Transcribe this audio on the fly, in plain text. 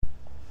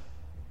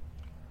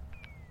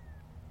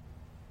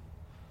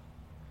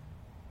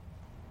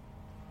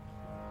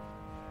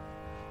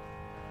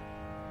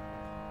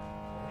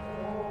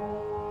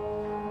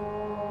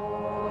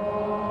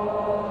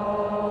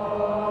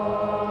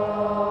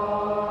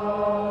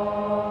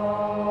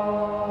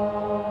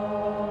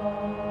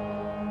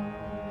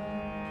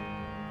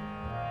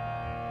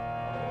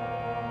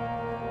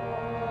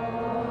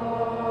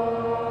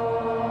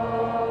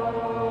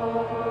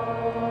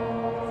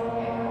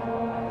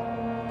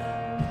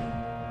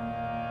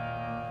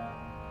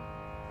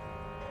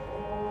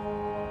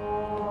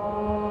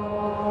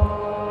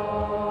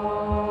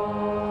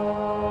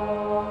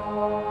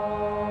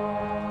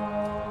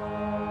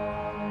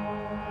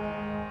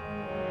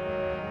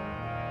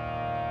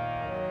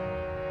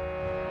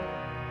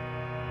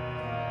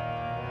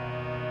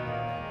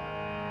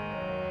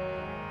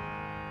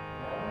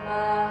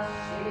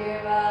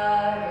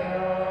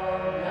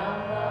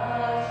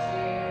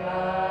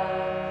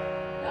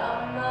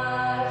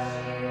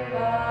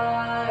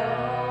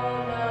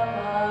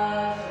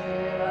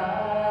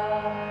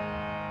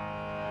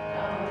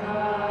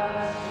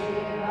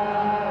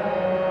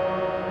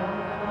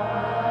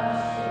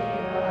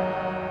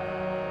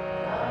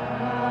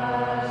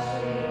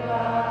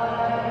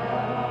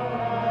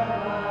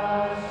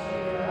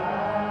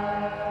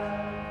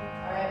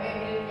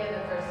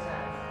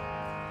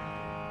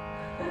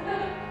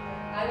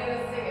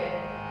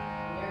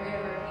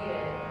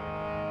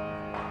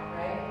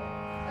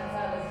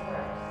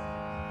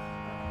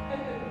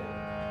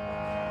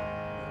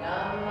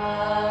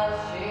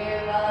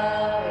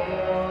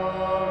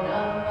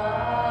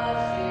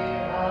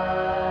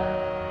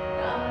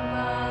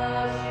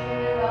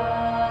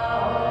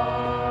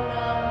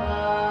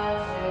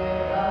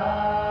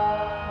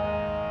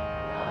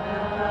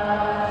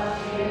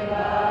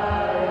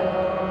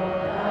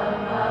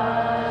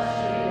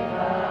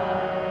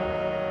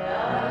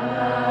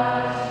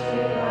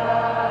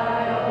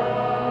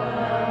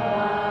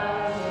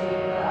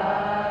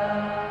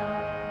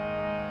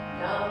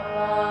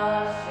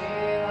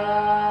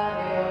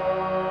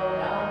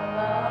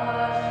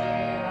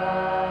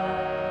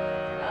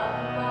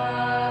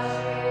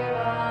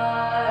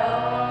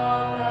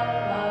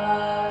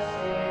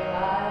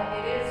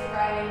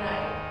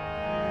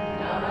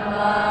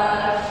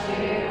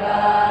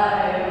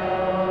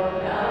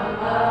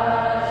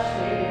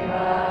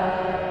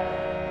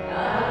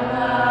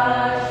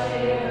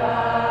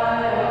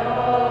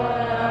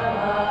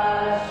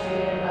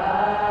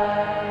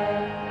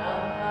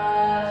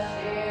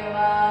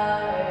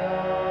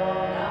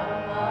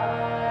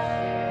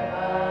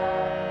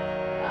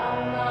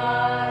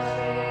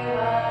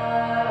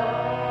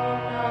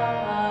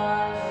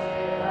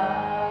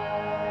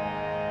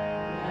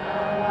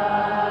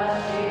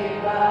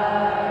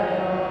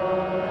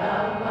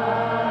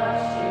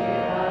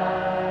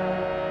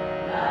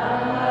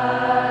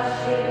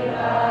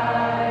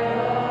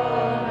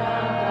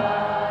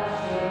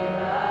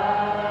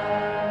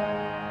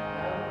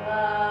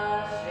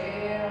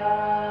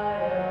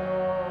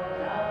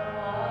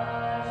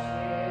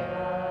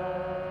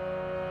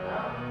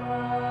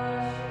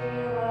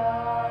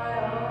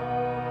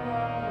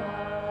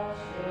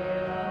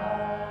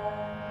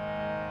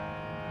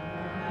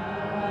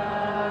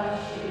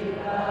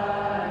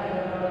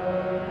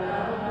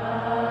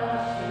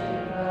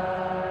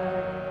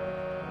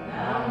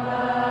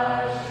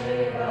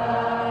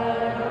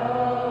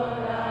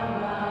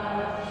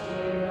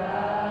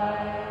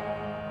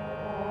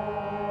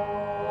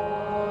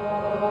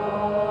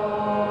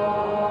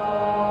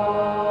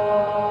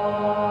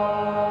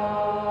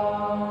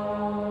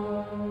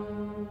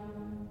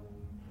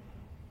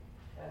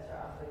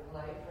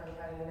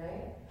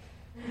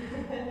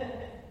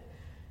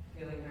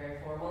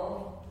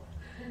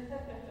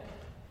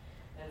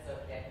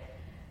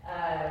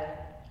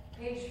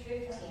page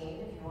 15, if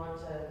you want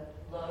to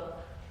look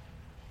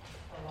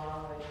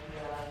along with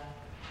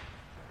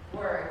the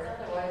words.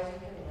 Otherwise, you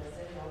can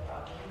listen, no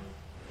problem.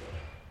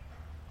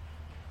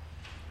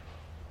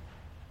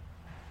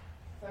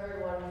 Third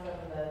one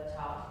from the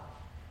top.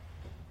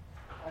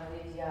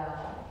 Avidya,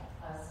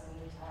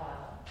 asmita,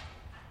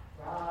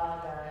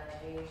 raga,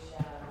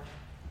 desha,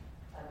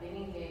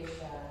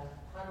 abhinidesha,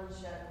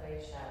 pancha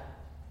klesha.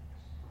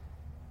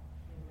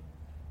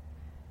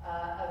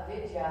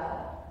 Avidya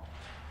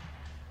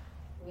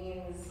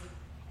means,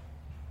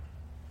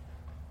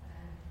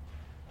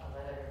 I'll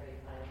let everybody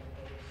find the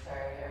page.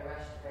 Sorry, I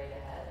rushed right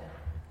ahead.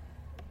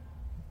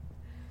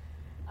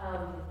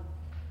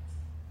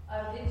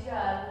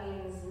 Avidya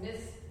means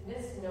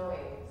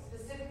misknowing,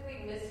 specifically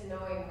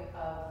misknowing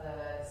of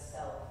the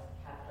self,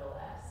 capital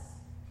S,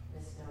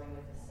 misknowing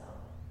of the self.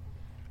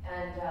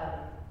 And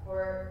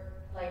or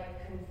like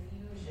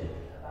confusion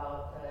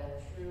about the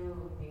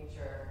true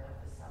nature of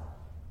the self.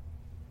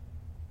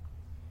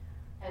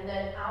 And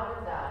then out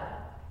of that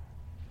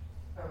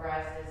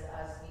arises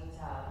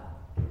asmita,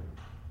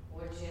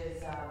 which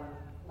is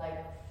like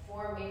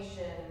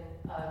formation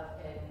of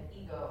an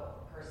ego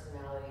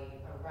personality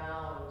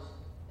around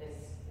this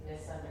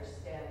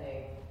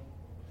misunderstanding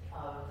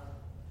of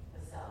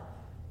the self.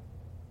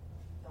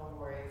 Don't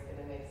worry, it's going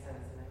to make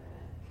sense in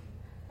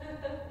a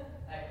minute.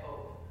 I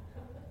hope.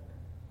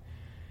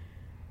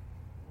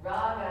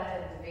 Raga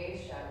and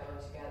Dvesha go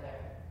together.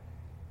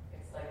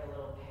 It's like a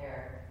little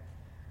pair.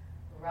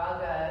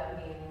 Raga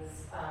means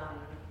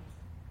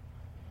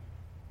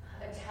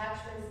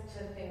attachments to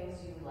things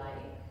you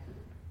like,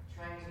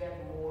 trying to get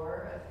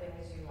more of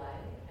things you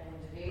like, and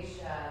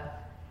Dvesha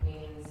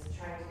means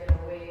trying to get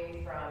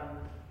away from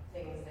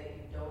things that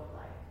you don't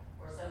like,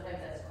 or sometimes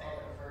that's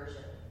called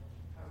aversion.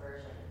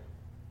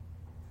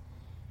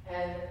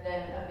 And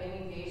then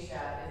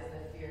abhinidesha is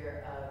the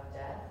fear of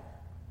death,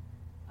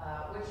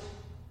 which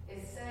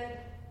is said,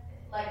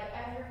 like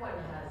everyone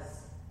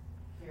has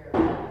fear of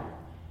death.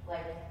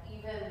 Like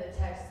even the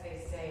text they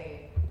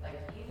say, like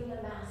even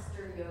the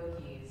master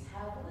yogis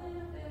have a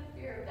little bit of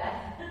fear of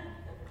death.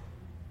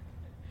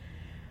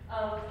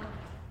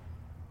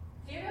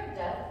 Fear of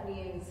death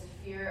means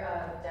fear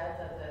of death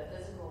of the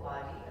physical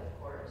body,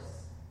 of course,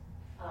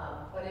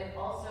 but it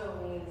also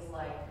means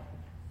like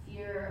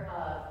fear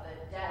of the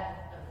death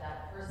of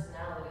that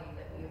personality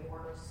that we have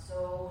worked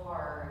so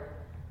hard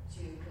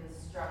to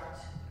construct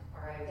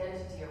our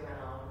identity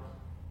around,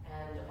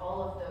 and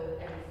all of those,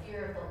 and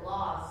fear of the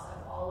loss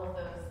of all of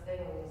those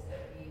things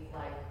that we've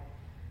like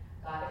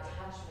got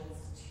attachments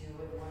to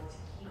and want to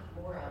keep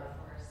more of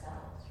for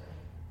ourselves,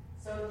 right?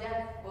 So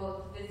death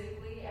both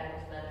physically and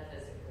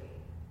metaphysically.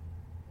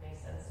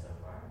 Makes sense so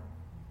far?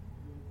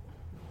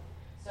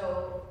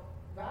 So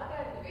raga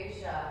and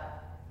dvesha,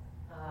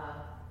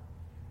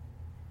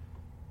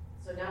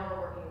 so now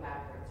we're working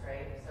backwards,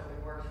 right? So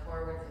we worked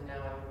forwards and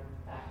now I'm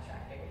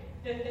backtracking.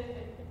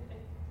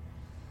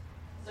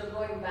 So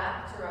going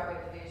back to raga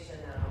dvesha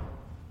now.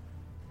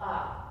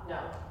 No.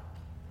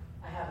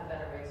 I have a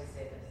better way to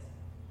say this.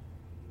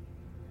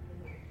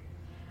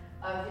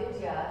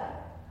 Avidya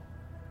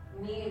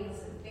means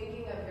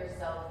thinking of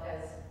yourself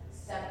as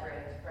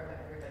separate from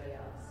everybody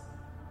else.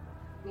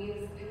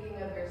 Means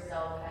thinking of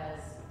yourself as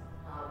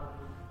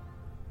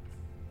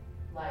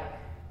like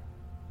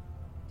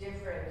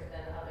different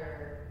than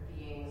other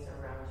beings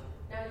around you.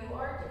 Now you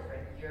are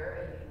different. You're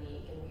a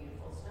unique and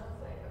beautiful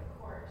snowflake, of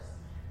course.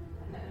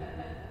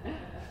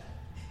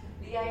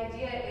 The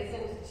idea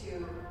isn't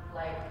to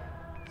like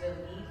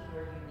delete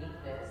your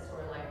uniqueness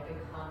or like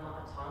become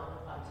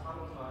automatons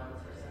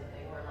or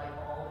something, or like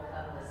all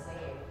become the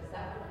same, because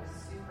that would be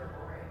super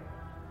boring.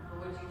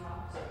 Who would you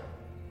talk to?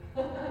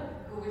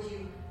 Who would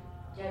you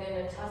get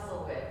in a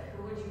tussle with?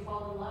 Who would you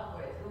fall in love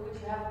with? Who would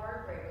you have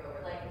heartbreak over?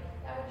 Like,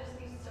 that would just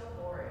be so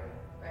boring,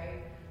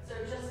 right? So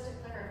just to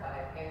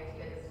clarify, the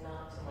idea is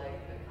not to like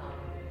become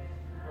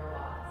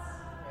robots,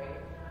 right?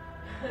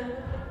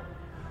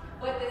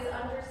 But this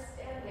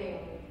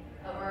understanding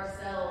of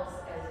ourselves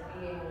as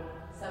being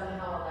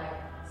somehow like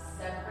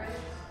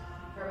separate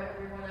from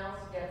everyone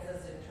else gets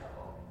us in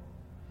trouble.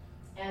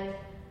 And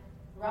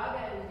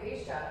raga and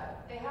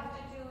dvesha, they have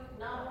to do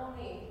not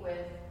only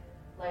with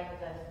like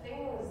the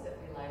things that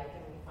we like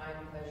and we find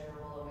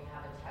pleasurable and we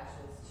have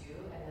attachments to,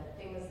 and the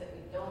things that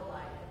we don't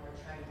like and we're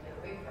trying to get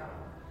away from,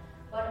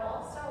 but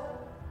also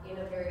in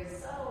a very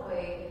subtle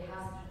way, it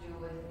has to do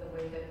with the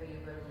way that we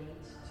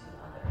relate to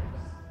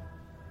others.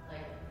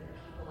 Like the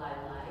people I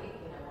like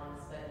and I want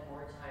to spend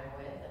more time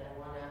with, and I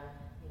want to,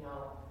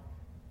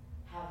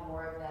 have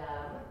more of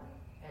them,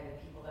 and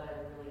people that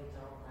I really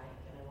don't like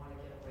and I want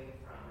to get away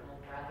from, and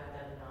I'd rather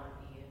them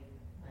not be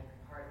like a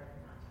partner,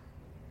 not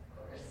of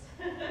course.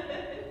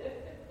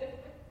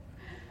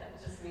 I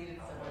just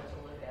needed someone to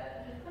look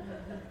at.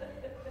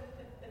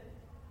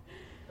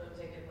 Don't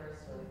take it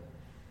personally.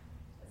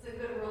 It's a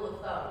good rule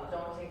of thumb.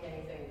 Don't take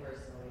anything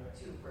personally.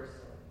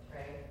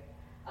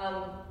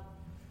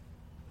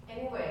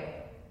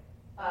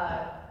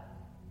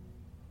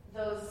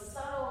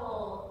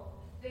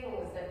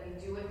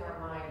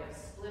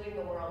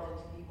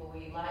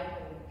 we like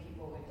and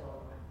people we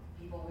don't like.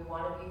 People we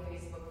want to be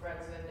Facebook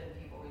friends with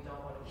and people we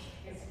don't want to be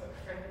Facebook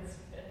friends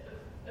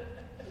with.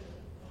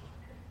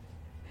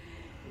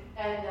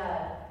 And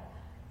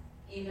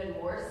even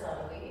more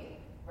subtly,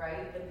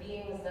 right, the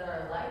beings that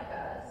are like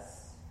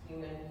us,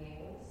 human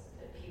beings,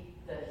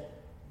 the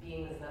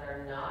beings that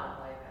are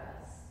not like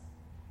us,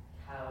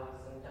 cows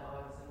and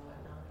dogs and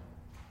whatnot.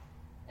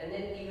 And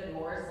then even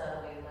more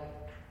subtly,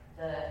 like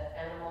the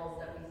animals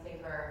that we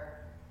think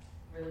are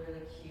really,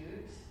 really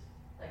cute,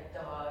 like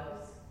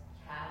dogs,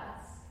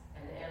 cats,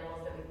 and the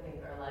animals that we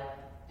think are like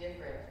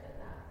different than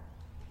that.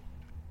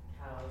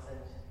 Cows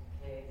and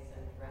pigs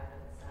and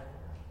rabbits, I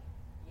don't know.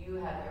 You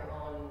have your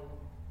own,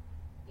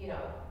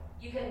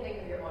 you can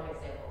think of your own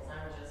examples.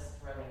 I'm just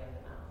running in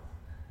the mouth.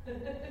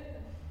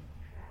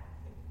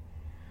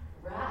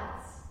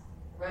 Rats,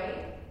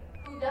 right?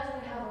 Who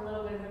doesn't have a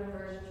little bit of an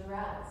aversion to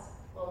rats?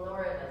 Well,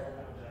 Nora doesn't.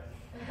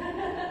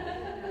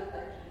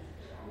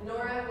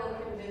 Nora will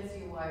convince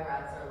you why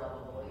rats are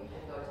lovable. You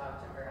can go talk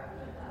to her after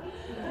that.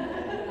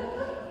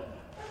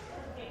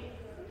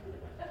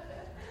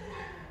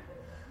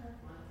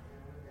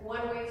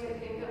 One way to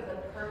think of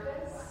the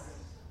purpose,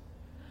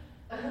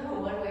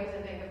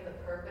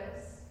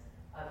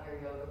 of your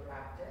yoga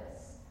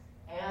practice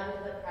and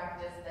the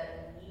practice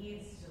that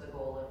leads to the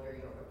goal of your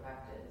yoga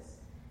practice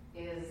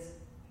is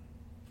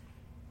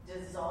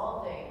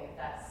dissolving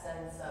that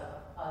sense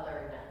of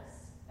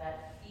otherness,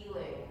 that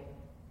feeling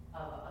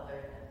of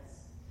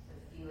otherness, the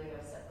feeling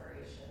of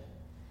separation.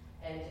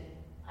 And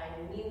I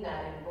mean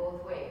that in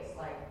both ways.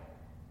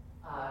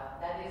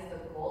 That is the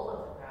goal of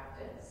the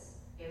practice,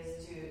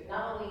 is to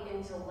not only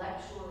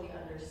intellectually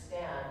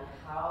understand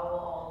how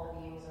all the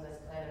beings on this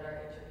planet are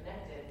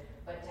interconnected,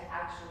 but to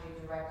actually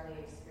directly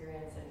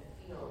experience and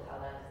feel how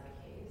that is the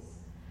case.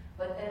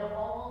 But then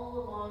all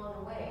along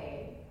the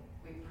way,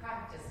 we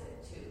practice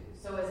it too.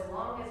 So as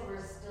long as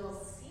we're still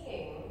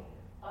seeing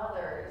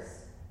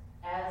others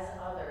as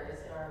others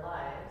in our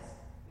lives,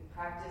 we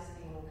practice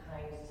being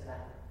kind to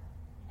them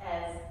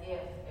as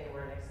if they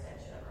were an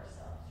extension of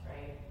ourselves,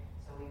 right?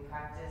 So we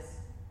practice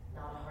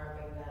not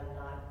harming them,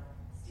 not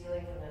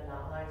stealing from them,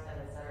 not lying to them,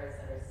 et cetera, et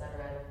cetera, et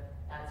cetera.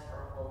 That's for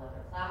a whole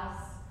other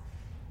class.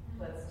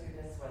 Let's do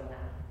this one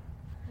now.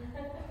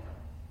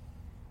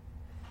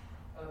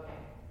 Okay.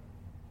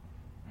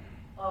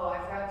 Oh, I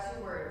forgot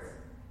 2 words.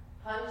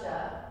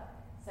 Pancha,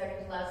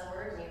 second to last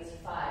word, means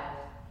 5.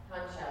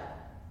 Pancha.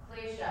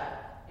 Klesha,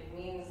 it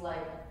means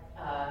like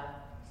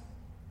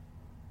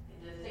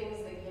the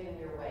things that get in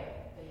your way,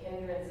 the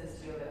hindrances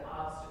to yoga, the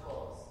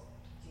obstacles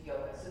to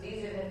yoga. So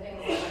these are the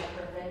things that might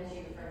prevent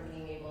you from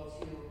being able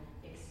to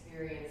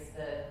experience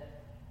the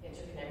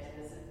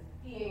interconnectedness of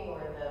being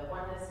or the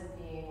oneness of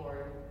being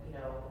or,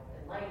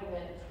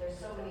 enlightenment. There's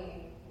so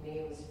many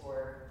names for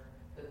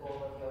the goal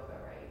of yoga,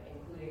 right?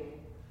 Including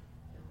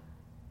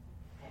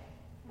okay.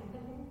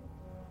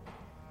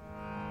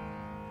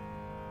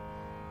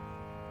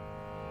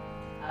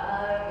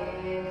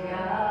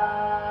 Avidya.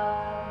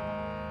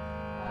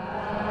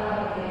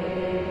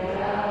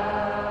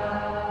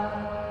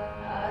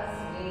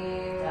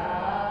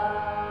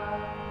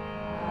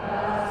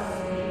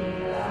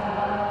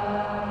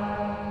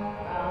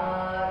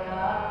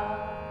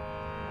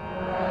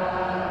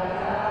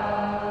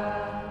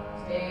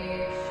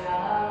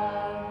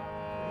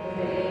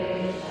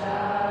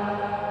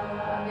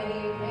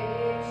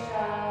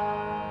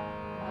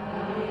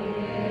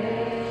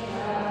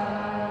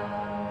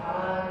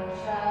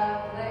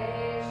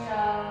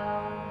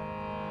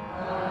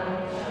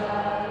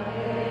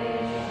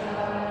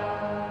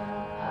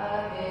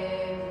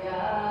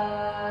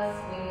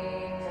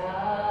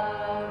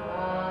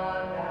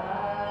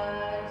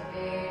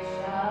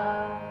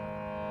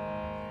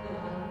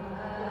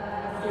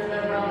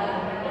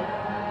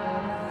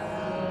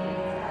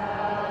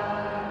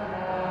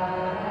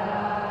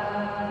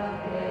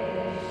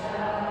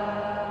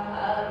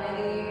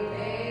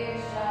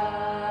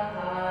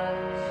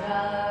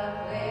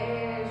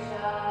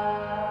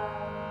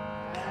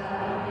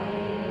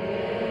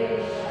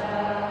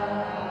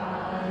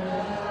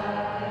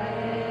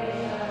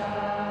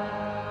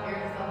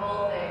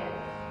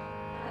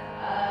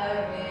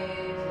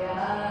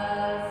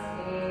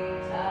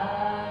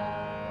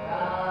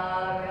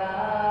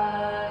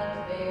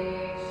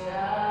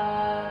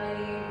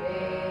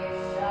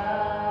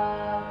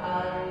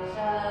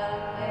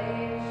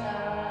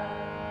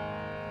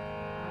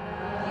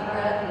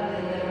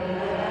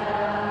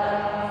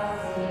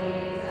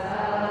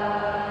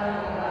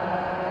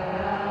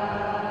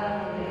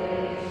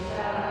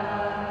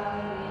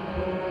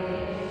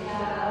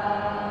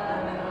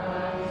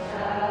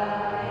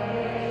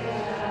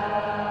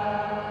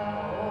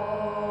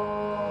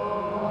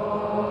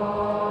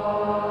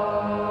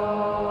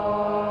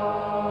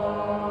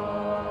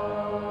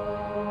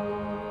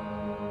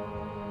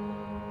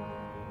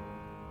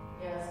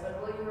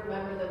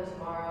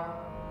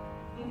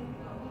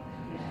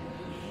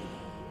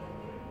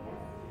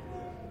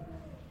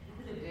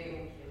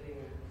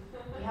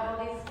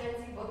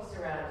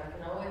 Around. You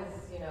can always,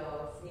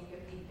 sneak a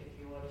peek if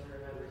you want to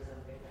remember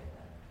something like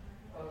that.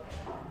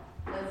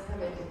 Okay.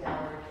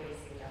 downward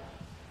facing dog.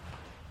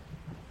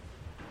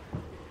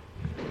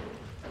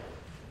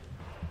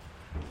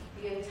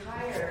 The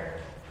entire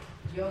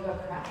yoga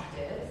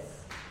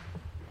practice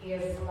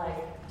is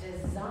like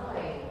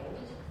designed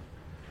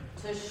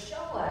to show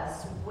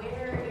us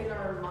where in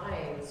our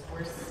minds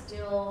we're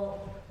still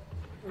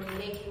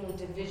making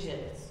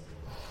divisions,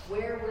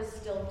 where we're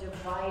still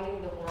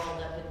dividing the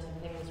world up into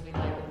things we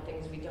like and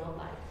things we don't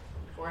like.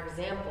 For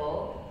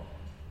example,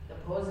 the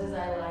poses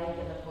I like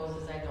and the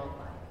poses I don't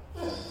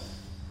like.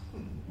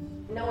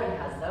 No one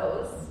has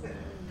those.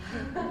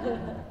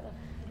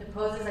 The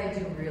poses I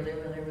do really,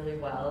 really, really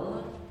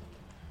well,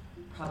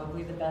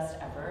 probably the best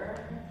ever.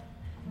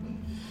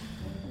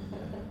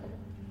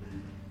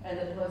 And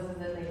the poses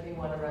that make me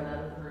want to run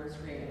out of the room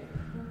screaming.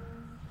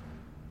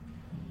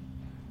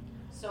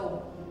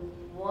 So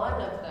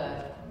one of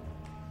the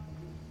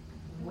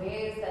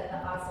ways that the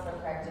asana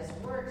practice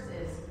works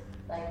is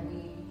like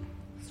we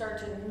start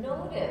to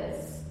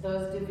notice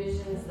those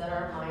divisions that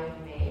our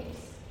mind makes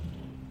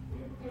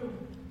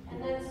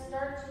and then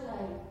start to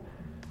like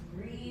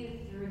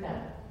breathe through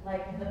them.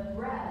 Like the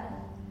breath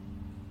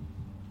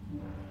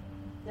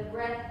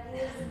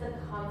is the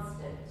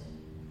constant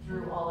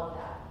through all of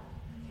that.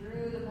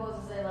 Through the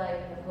poses I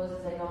like, the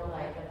poses I don't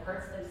like, the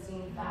parts that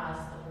seem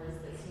fast, the parts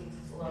that seem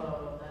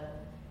slow,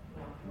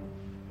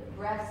 the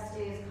breath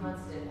stays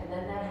constant, and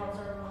then that helps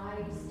our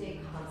mind stay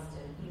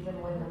constant,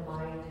 even when the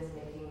mind is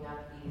making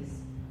up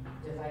these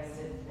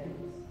divisive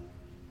things.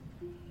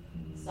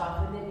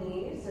 Soften the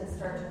knees and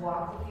start to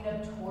walk the feet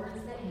up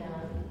towards the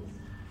hands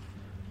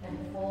and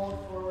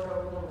fold forward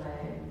over the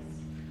legs.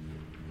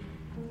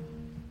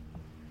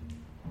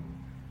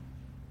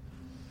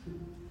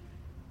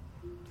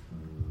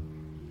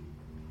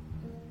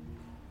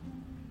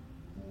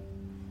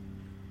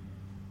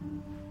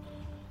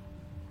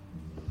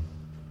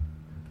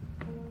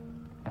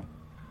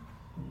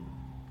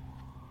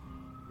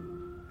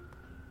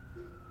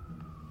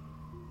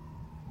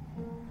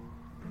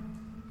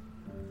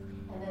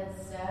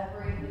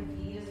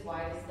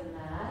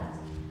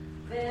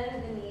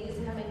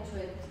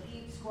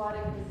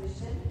 Squatting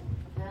position,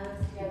 hands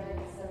together in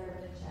the center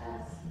of the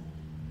chest.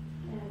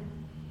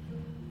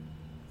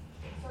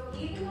 So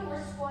even though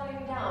we're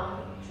squatting down,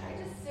 try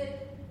to sit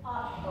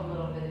up a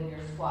little bit in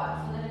your squat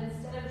so that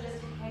instead of just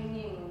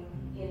hanging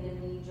in the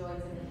knee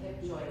joints and the hip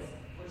joints,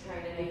 we're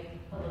trying to make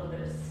a little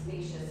bit of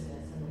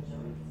spaciousness in the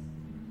joints.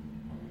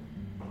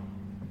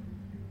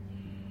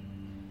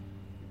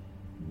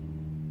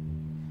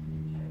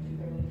 Try to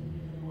bring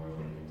even more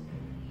weight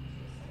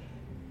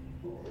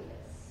into this.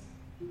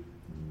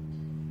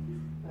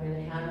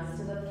 Hands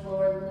to the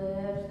floor,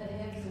 lift the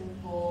hips and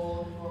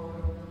fold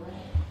forward over the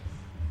legs.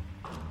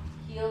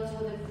 Heel to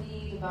the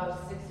feet about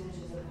 6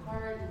 inches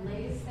apart.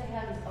 Lace the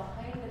hands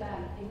behind the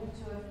back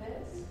into a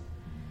fist.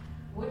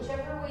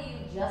 Whichever way you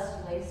just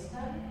laced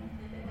them,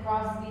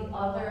 cross the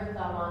other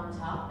thumb on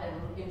top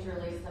and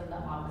interlace them the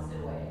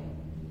opposite way.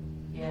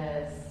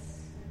 Yes.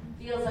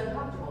 Feels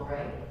uncomfortable,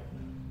 right?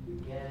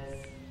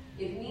 Yes.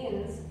 It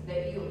means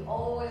that you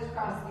always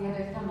cross the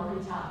other thumb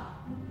on top.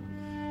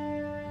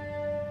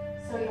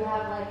 So you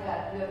have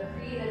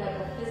created like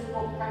a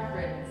physical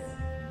preference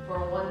for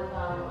one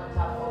thumb on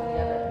top over the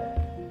other.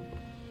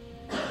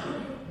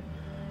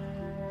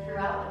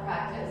 Throughout the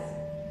practice,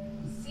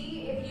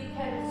 see if you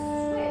can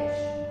switch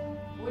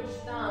which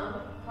thumb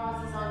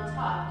crosses on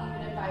top,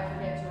 even if I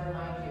forget to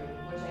remind you,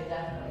 which I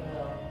definitely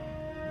will.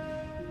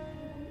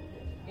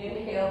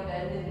 Inhale,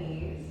 bend the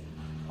knees,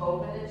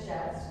 open the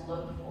chest,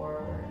 look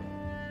forward.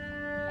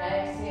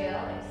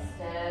 Exhale,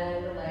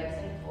 extend the legs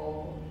and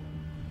fold.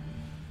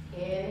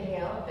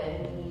 Inhale,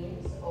 bend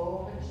knees,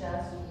 open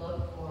chest,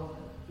 look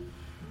forward.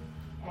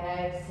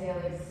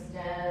 Exhale,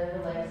 extend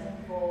the legs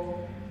and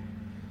fold.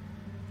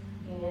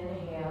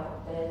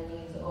 Inhale, bend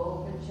knees,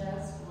 open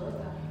chest, look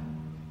up.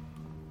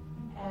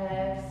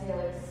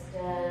 Exhale,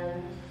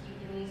 extend, keep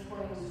the knees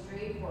pointing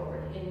straight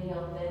forward.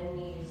 Inhale, bend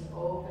knees,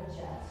 open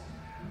chest.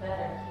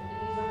 Better, keep the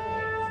knees over the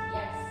hips.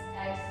 Yes,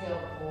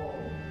 exhale,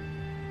 fold.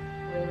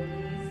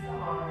 Release the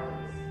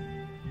arms.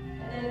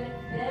 And then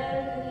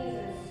bend the knees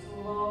and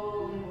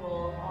slowly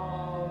roll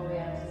all the way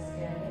up to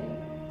standing.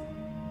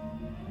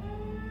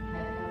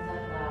 Head comes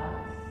up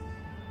last.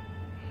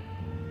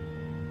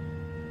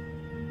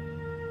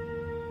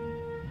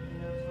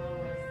 No tongue,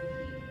 rest the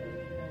heat.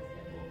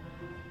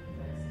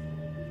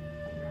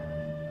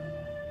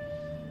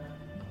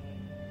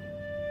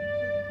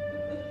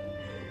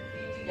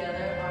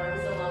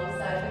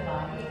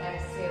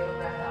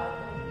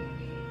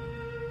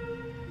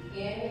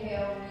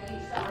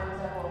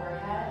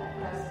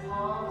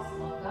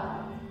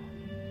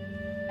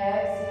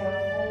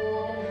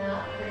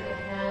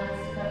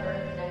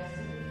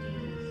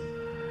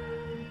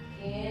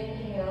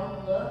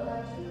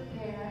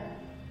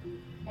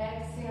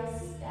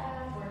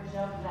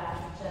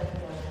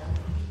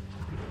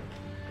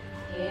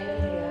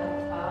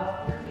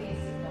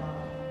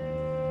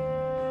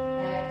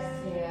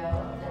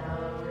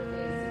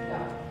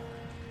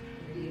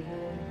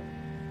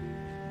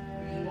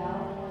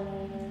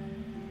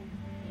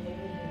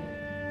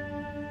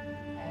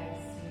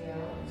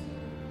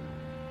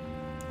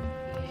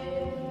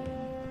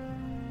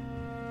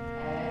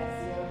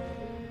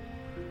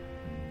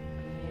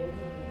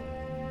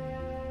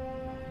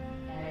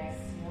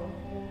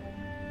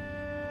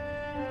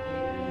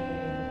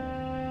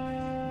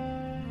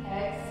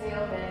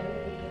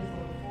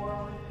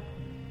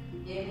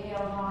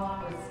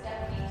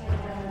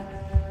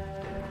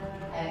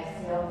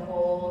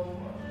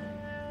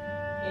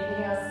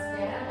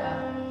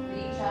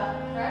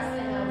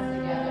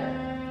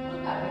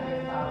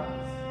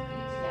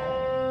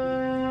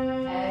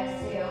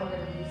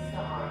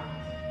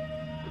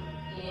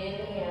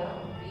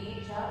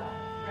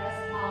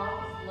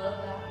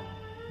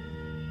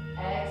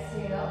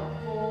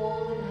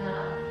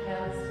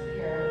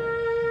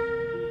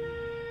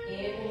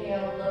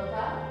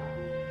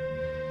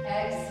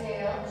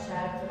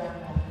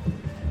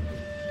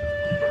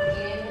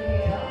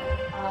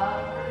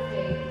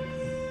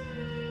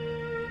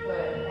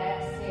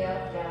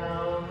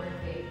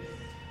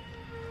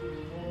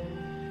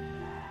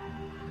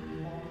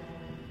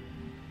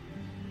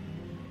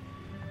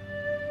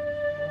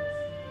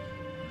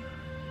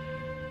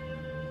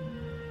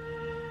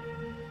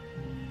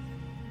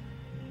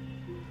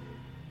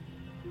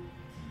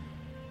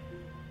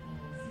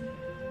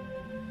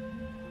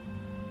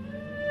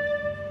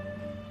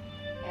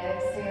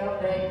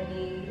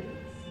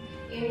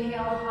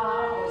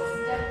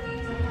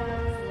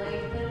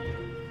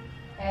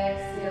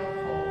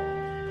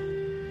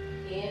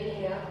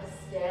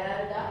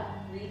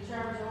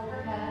 arms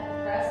overhead,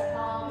 press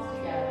palms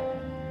together.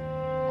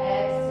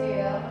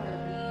 Exhale,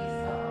 release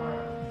the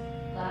arms.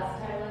 Last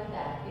time like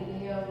that.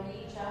 Inhale,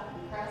 reach up,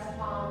 press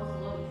palms,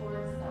 look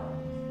towards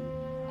thumbs.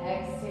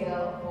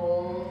 Exhale,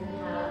 hold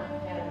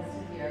hands to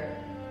the earth.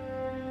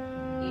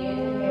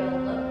 Inhale,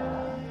 look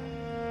up.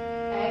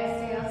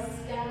 Exhale,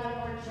 stand up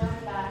or jump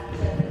back,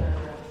 gently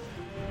under.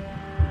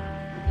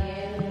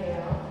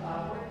 Inhale,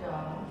 upward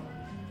dog.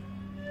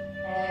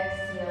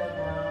 Exhale,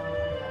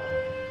 downward dog.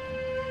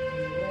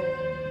 Breathe in.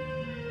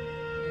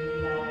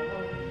 Breathe out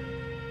one.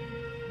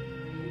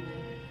 Breathe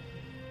in.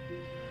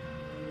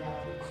 Breathe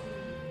out two.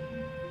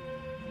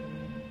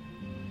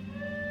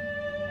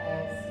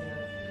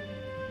 Exhale, three.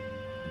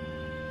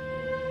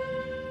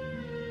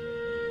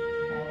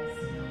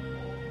 Exhale,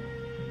 four.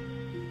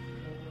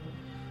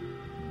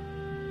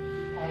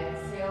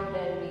 Exhale,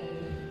 bend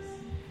knees.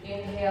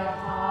 Inhale,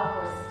 hop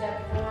or step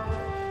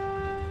forward.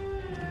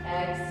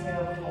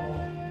 Exhale,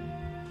 fold.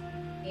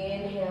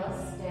 Inhale,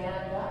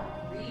 stand up,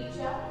 reach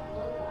up,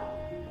 look up.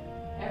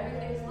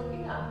 Everything's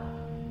looking up.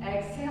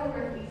 Exhale,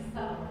 release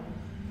the arms.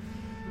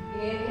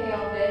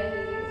 Inhale, bend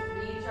knees,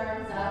 reach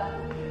arms up,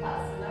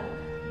 Vipassana.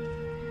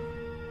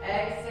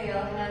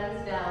 Exhale,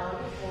 hands down,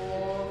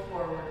 fold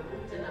forward,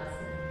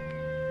 Uttanasana.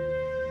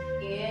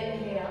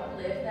 Inhale,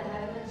 lift the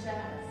head of the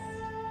chest.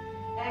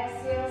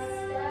 Exhale,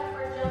 step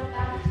or jump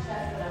back,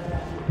 Chaturanga.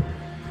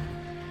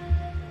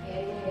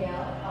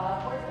 Inhale,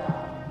 upward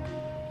dog.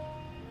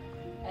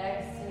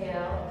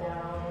 Exhale,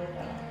 downward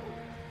dog.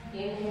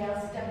 Inhale,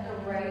 step the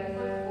right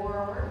foot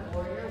forward,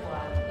 warrior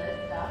one,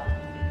 lift up.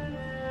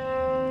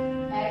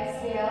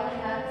 Exhale,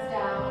 hands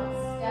down,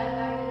 step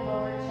back and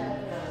lower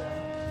Chaturanga.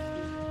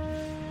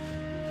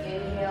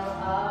 Inhale,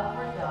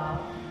 upward dog.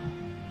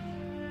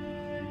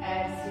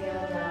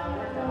 Exhale,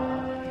 downward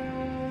dog.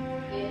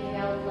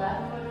 Inhale,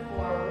 left foot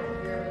forward,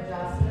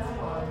 Virabhadrasana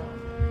one.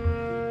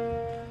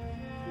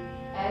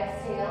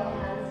 Exhale,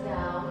 hands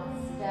down,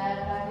 step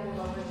back and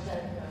lower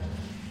Chaturanga.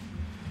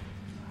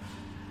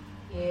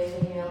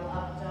 Inhale,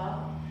 up dog.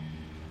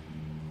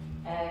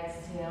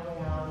 Exhale,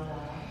 down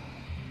dog.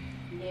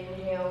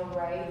 Inhale,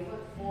 right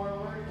foot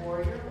forward,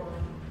 warrior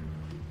one.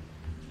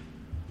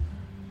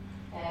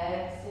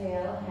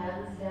 Exhale,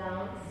 hands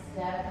down,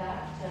 step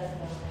back,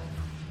 Chaturanga.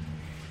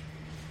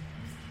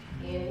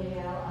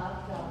 Inhale, up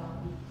dog.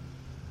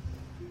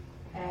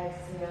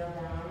 Exhale,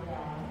 down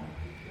dog.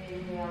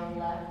 Inhale,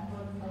 left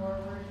foot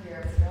forward,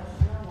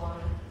 Virabhadrasana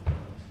one.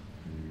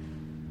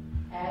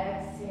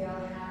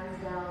 Exhale, hands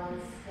down,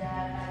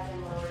 step back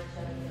and lower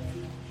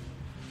Chaturanga.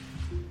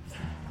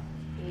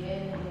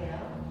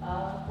 Inhale,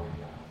 upward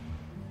dog.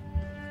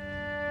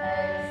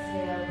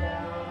 Exhale,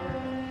 downward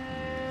dog.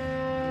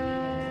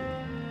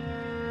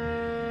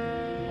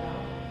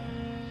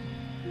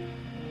 Breathe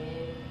in. Down.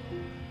 In.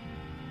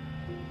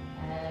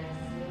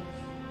 Exhale.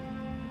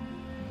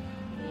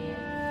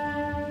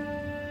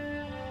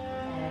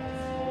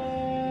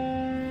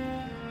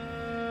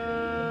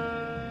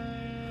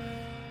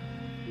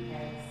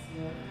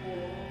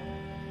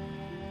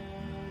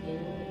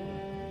 In.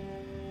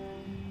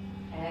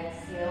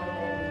 Exhale,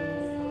 bend the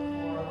knees, look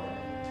forward.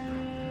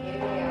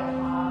 Inhale,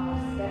 hop or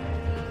step the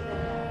feet to the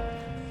head.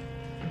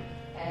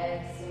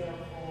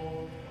 Exhale,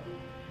 fold.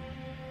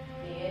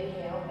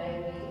 Inhale, bend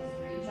knees,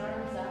 reach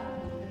arms up,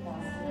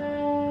 Uttanasana.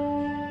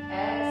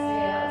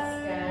 Exhale,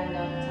 stand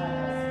up,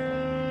 Tadasana.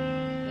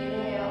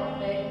 Inhale,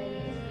 bend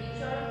knees,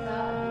 reach arms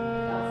up,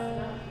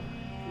 Uttanasana.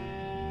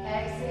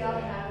 Exhale,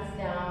 hands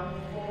down,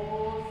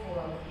 fold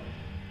forward.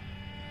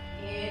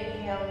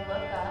 Inhale,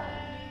 look up.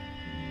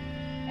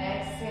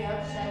 Exhale,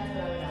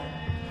 Chaturanga.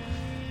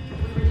 We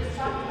were just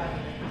talking about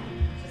it.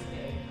 Just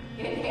kidding.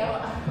 Inhale,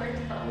 upward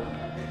dog.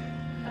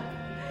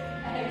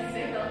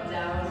 Exhale,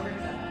 downward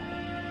dog.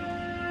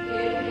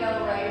 Inhale,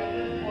 right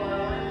foot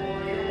forward,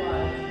 warrior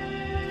one.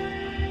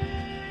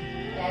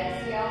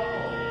 Exhale,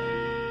 hold.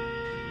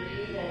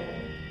 Breathe in.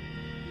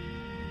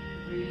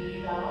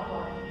 Breathe out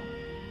one.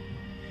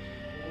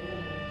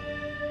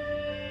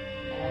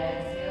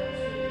 Exhale,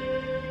 two.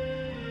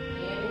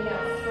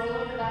 Inhale, stroll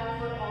over that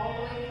foot all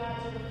the way flat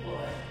to the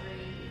floor.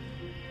 Breathe.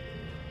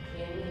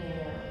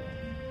 Inhale.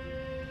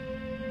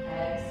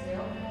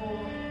 Exhale,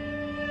 hold.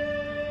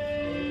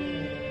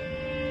 Inhale.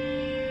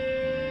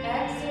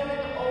 Exhale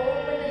and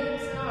open the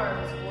hips and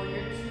arms,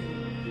 warrior two.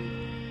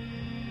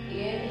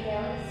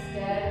 Inhale,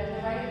 extend the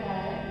right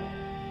leg.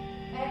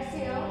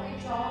 Exhale,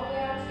 reach all the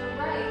way out to the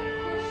right.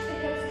 Push the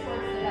hips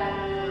towards the back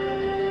of the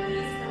room and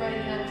release the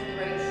right hand to the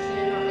right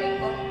shin or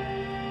ankle.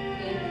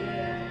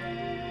 Inhale.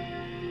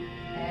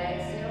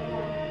 Exhale,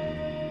 one.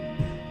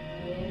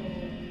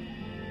 Inhale.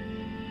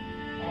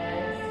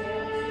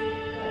 Exhale, two.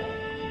 Good.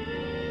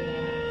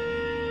 Inhale.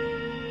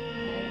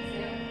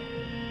 Exhale.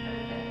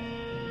 Perfect.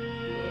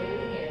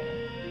 Inhale.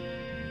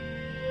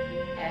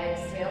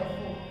 Exhale,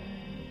 four.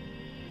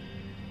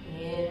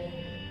 In.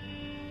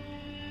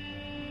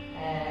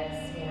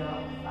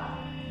 Exhale,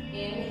 five.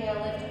 Inhale,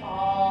 lift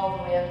all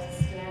the way up to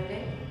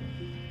standing.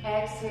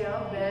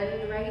 Exhale,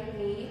 bend right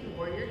knee,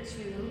 warrior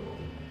two.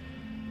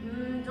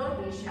 Don't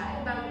be shy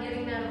about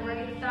getting that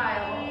right thigh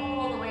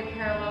all the way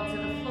parallel to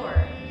the floor.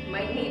 You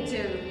might need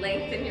to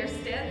lengthen your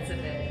stance a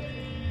bit.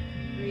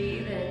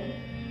 Breathe in.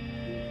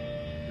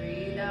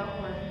 Breathe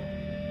out one.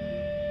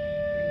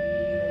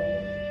 Breathe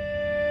in.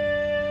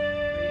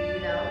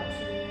 Breathe out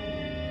two.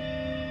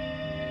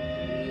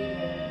 Breathe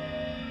in.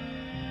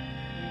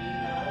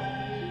 Breathe out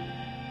three.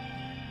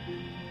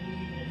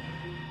 Breathe in.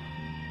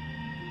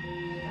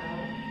 Breathe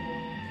out four.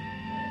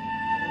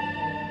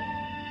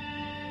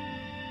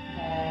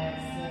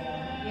 Exhale.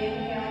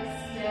 Inhale,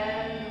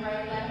 extend the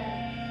right leg.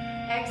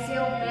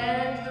 Exhale,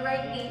 bend the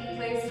right knee.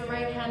 Place the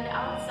right hand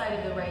outside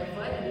of the right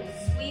foot and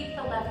sweep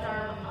the left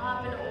arm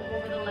up and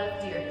over the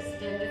left ear.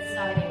 Extended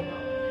side angle.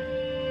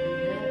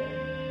 Breathe in.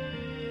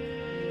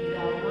 Breathe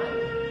out one.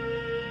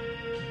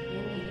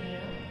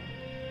 Inhale.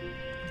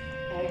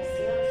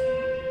 Exhale two.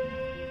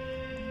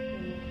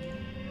 Inhale.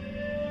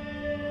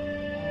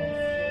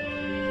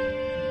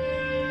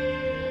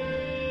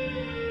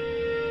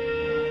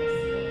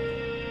 Exhale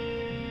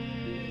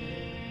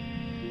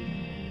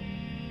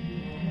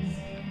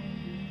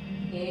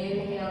three.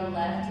 Inhale,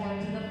 left hand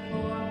to the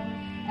floor.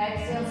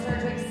 Exhale, start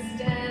to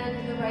extend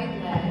the right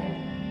leg.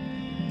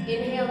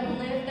 Inhale,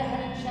 lift the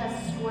head and chest,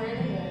 square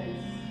the hips.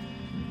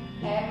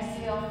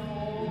 Exhale,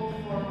 fold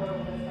forward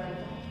over the front leg.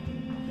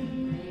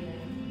 Breathe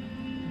in.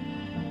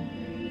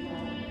 Breathe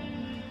out.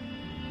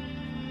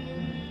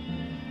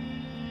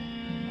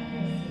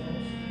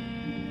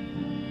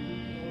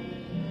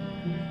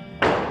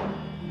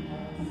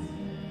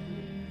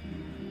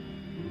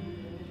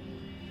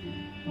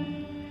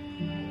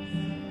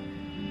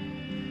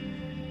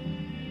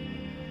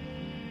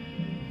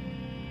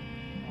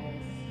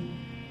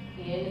 Exhale,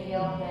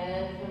 Inhale,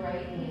 bend the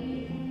right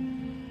knee.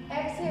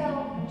 Exhale,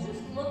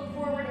 just look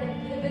forward and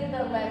pivot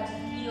the left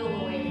heel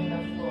away from the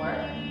floor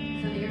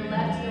so that your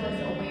left heel is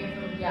away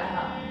from,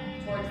 up,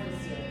 towards the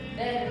ceiling.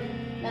 Then,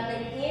 on the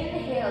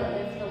inhale,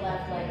 lift the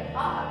left leg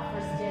up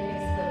for standing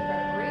split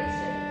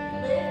preparation.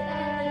 Lift the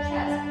head and the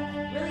chest.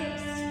 Really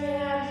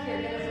expand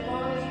here. Get as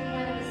long as you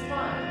can in the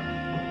spine.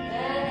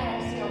 Then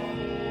exhale,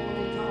 fold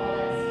into all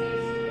that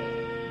space you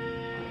made.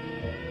 Breathe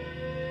in.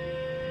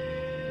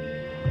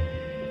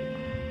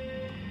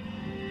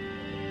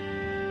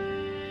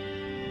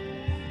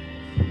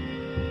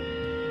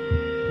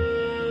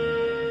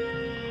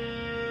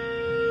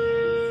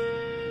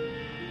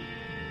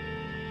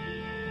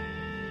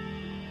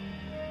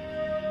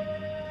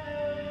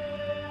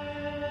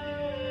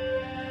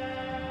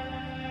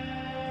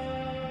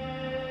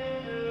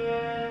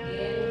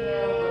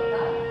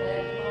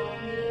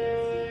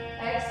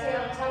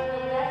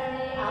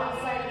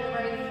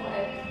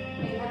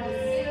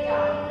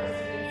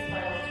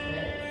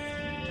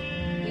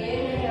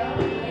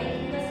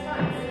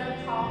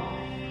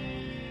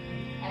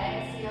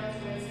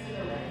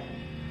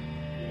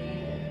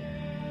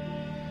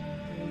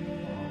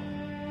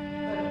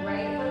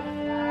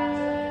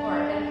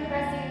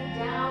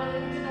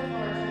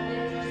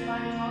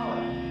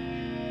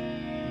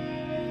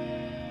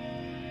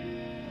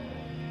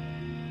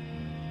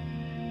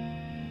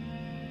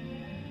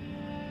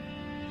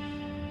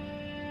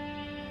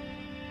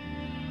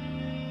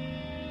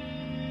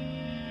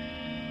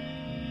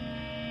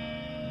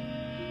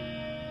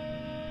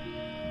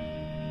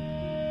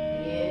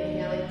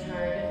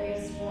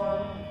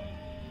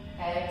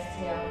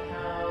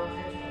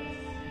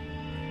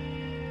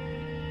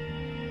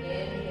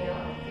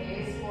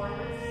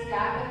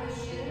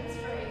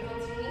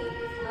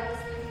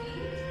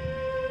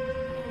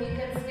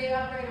 Stay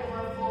upright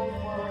or fold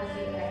forward as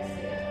you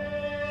exhale.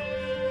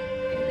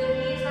 If the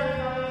knees are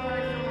far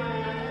apart from one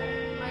another,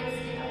 you might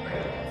stay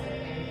upright. That's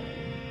okay.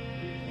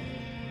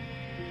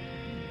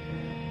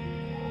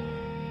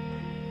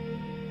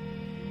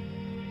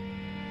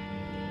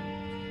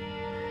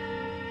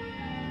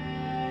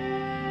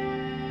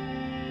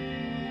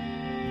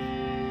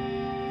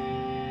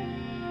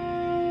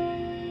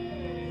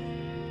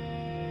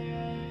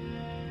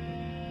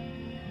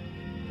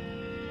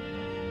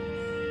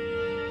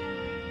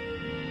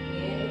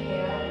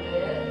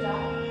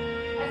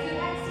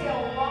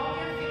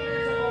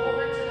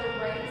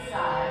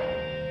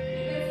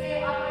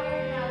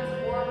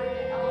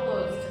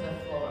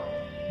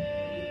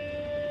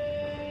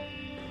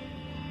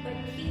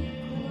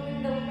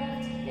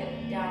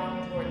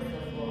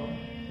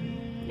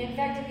 In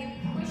fact, if you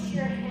push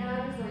your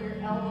hands or your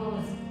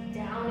elbows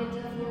down into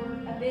the floor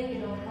a bit,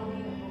 it'll help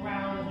you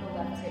ground the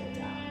left hip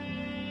down.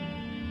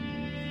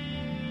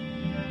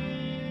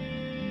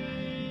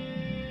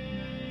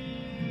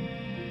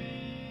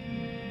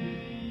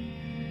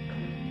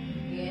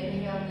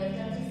 Inhale, lift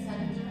up to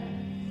center.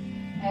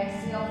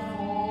 Exhale,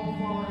 fold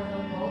forward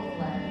over both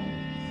legs.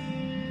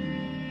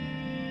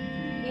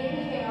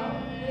 Inhale,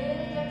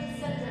 lift up to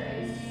center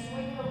and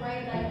swing the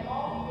right leg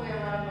all the way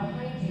around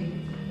behind you.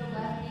 Keep the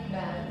left knee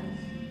bent.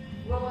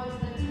 Roll onto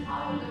the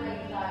top of the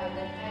right thigh,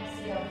 then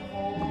exhale,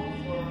 fold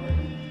forward.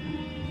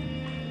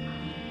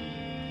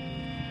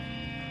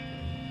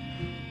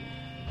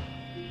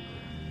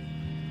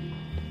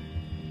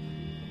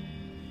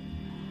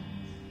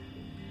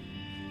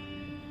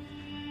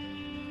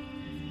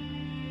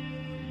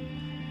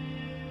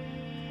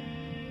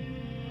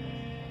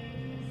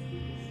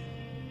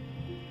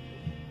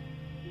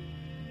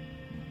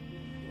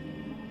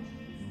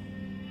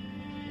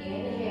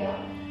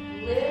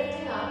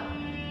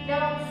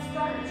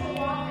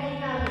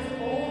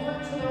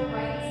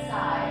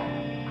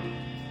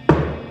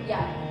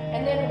 Yeah.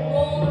 And then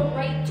roll the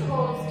right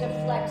toes to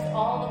flex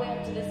all the way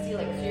up to the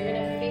ceiling. So you're going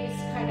to face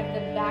kind of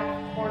the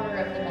back corner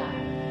of the mat.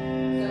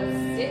 So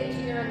sit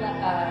to your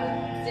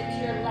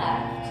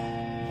left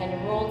and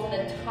roll to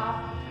the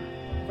top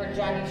for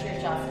Jani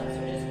Shirshasana. So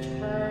just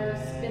turn,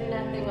 spin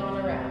that thing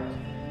on around.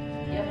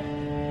 Yep.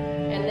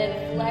 And then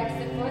flex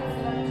the foot,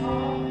 sit up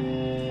tall.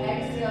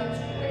 Exhale,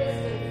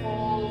 twist and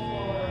fold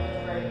forward with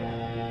the right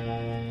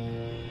leg.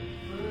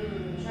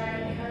 Try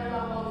to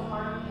parallel those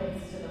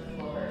armpits to the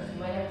floor. So you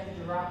might have to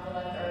drop the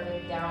left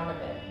armpit down a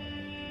bit.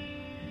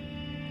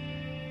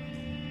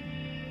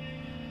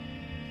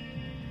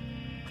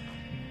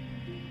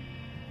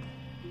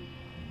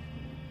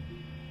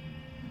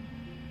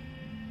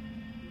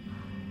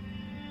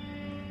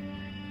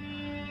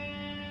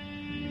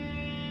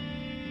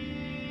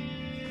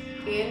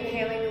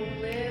 Inhaling,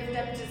 lift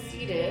up to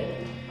seated.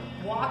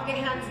 Walk the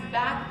hands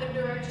back the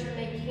direction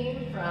they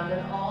came from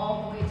and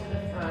all the way to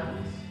the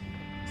front.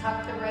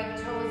 Tuck the right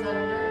toes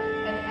under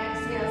and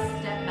exhale,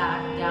 step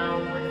back,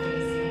 downward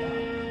facing dog.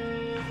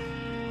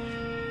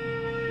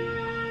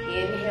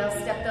 Inhale,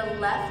 step the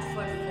left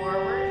foot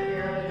forward,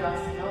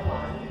 Virabhadrasana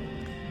 1.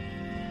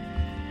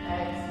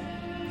 Exhale.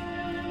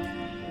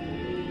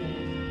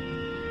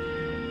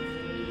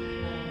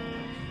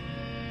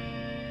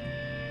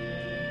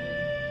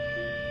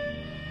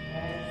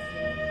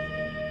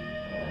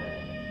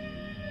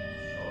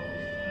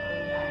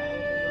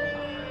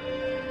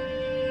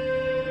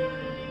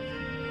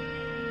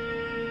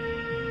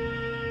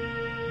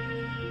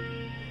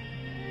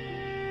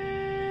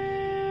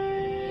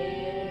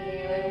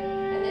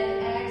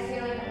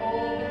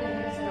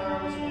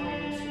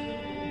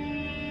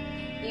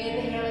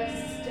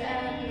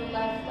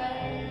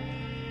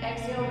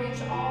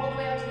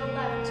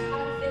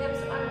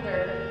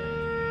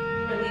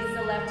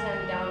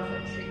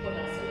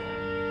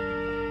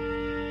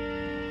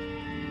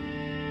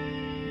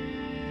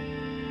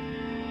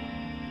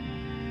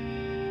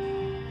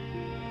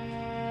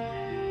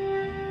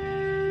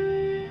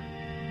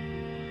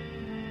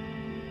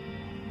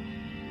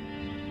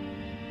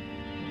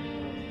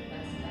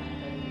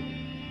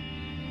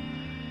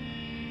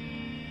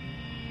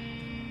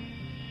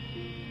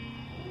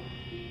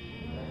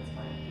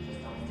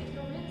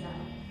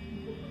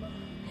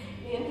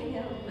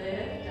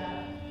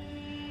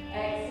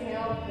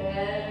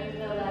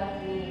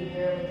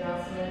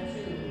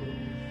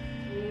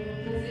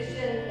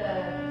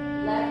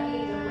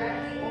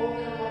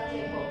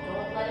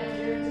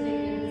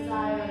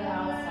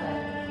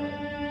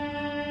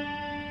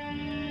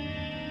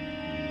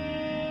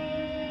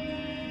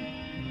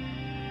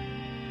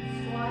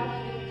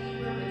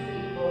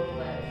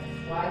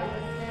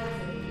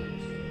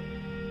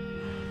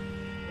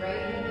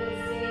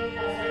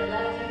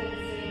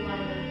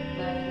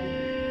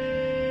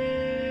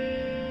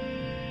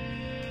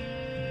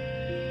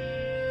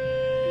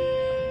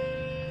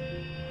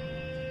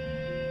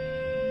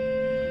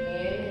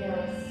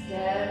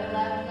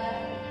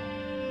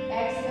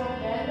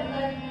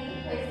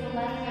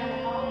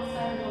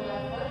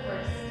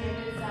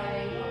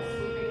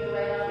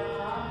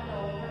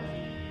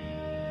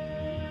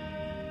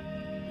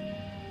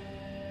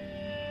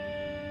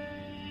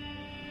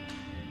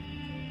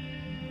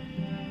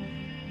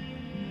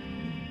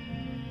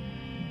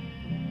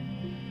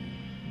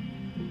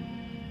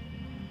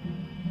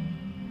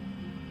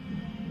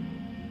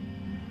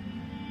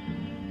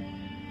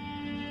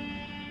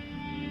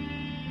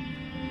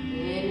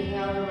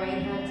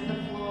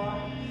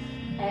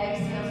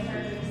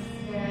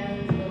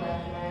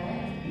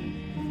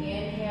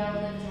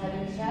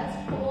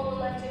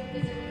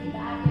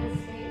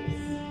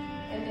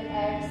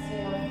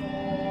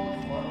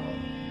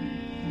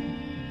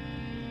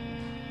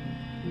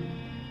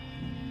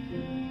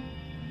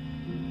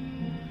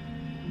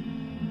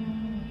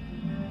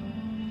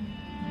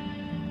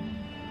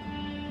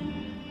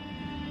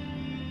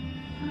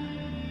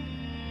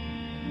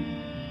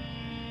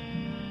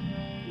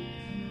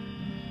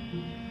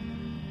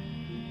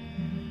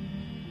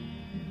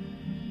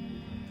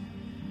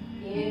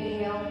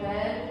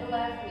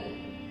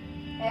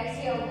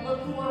 Exhale,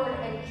 look forward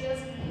and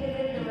just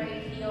pivot the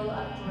right heel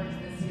up towards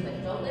the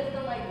ceiling. Don't lift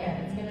the leg yet,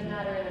 it's going to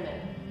matter in a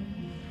minute.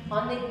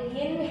 On the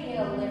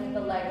inhale, lift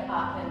the leg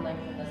up and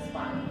lengthen the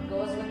spine.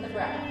 Goes with the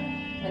breath.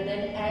 And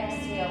then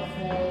exhale,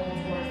 fold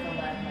towards the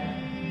left leg.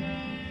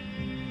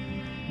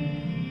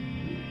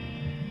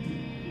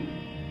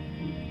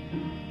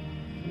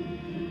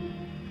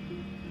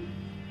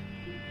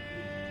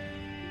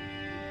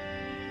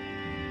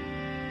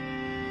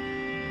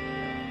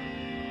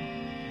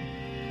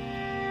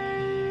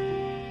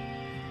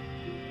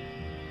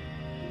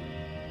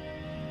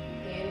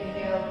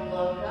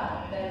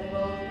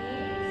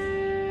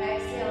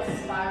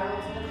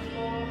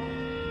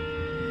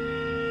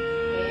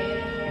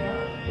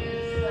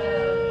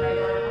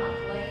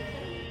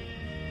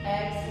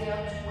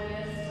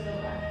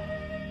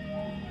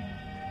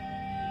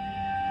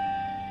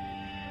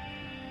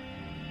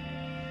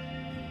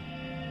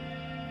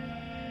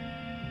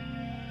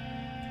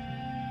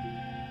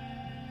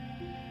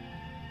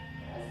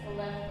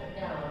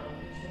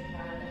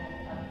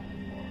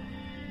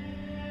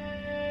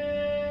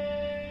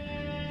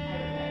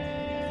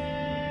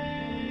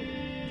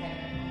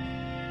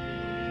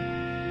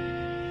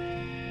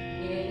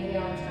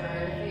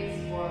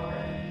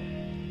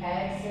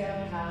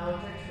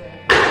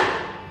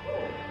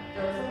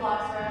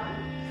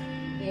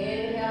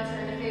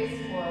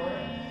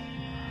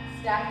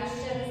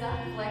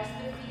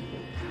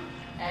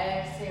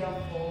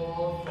 Exhale,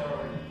 fold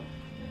forward.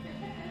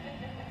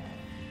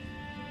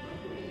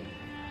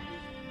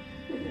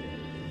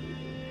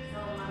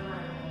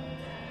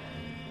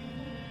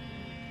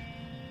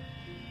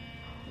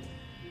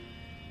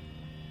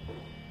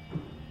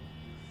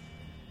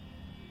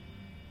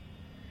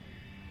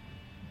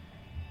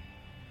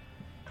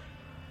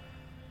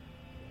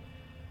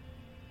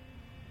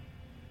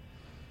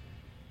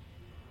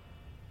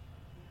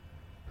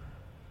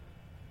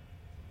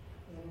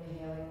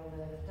 Inhaling,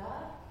 lift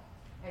up.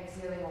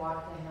 Exhaling,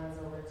 walk the hands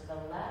over to the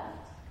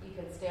left. You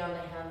can stay on the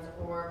hands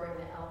or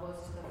bring the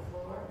elbows to the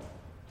floor.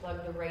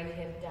 Plug the right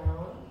hip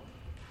down.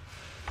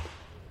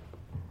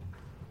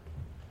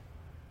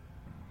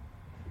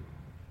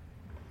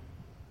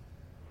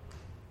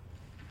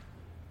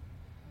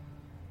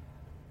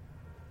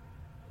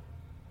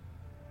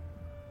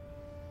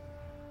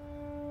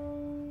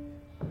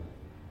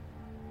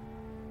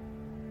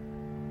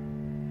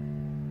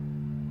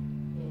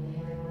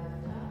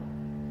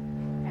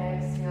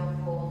 Exhale,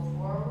 fold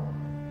forward.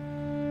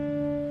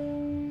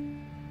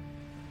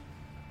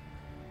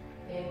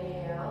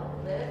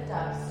 Inhale, lift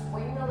up.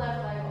 Swing the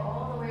left leg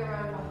all the way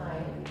around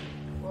behind.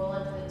 Roll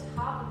onto the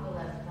top of the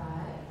left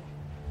thigh.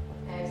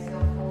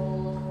 Exhale,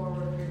 fold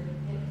forward your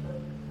hip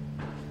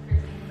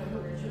critique from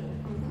original.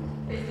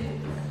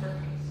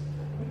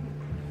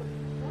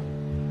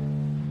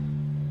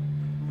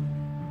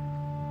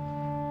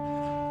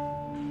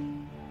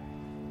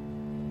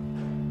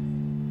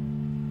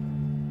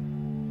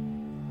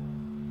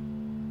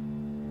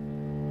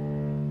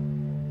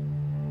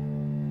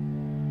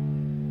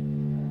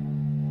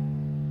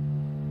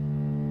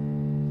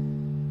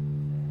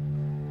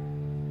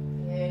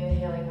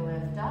 Inhaling,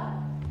 lift up.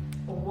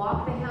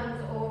 Walk the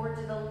hands over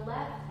to the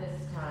left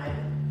this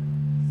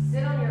time.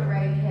 Sit on your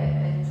right hip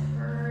and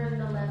turn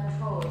the left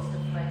toes to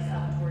flex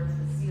up towards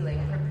the ceiling,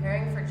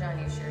 preparing for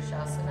Jani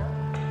Shirshasana.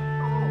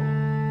 Oh,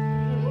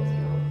 thank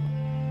you.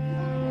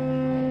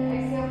 And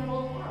exhale,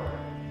 fold forward.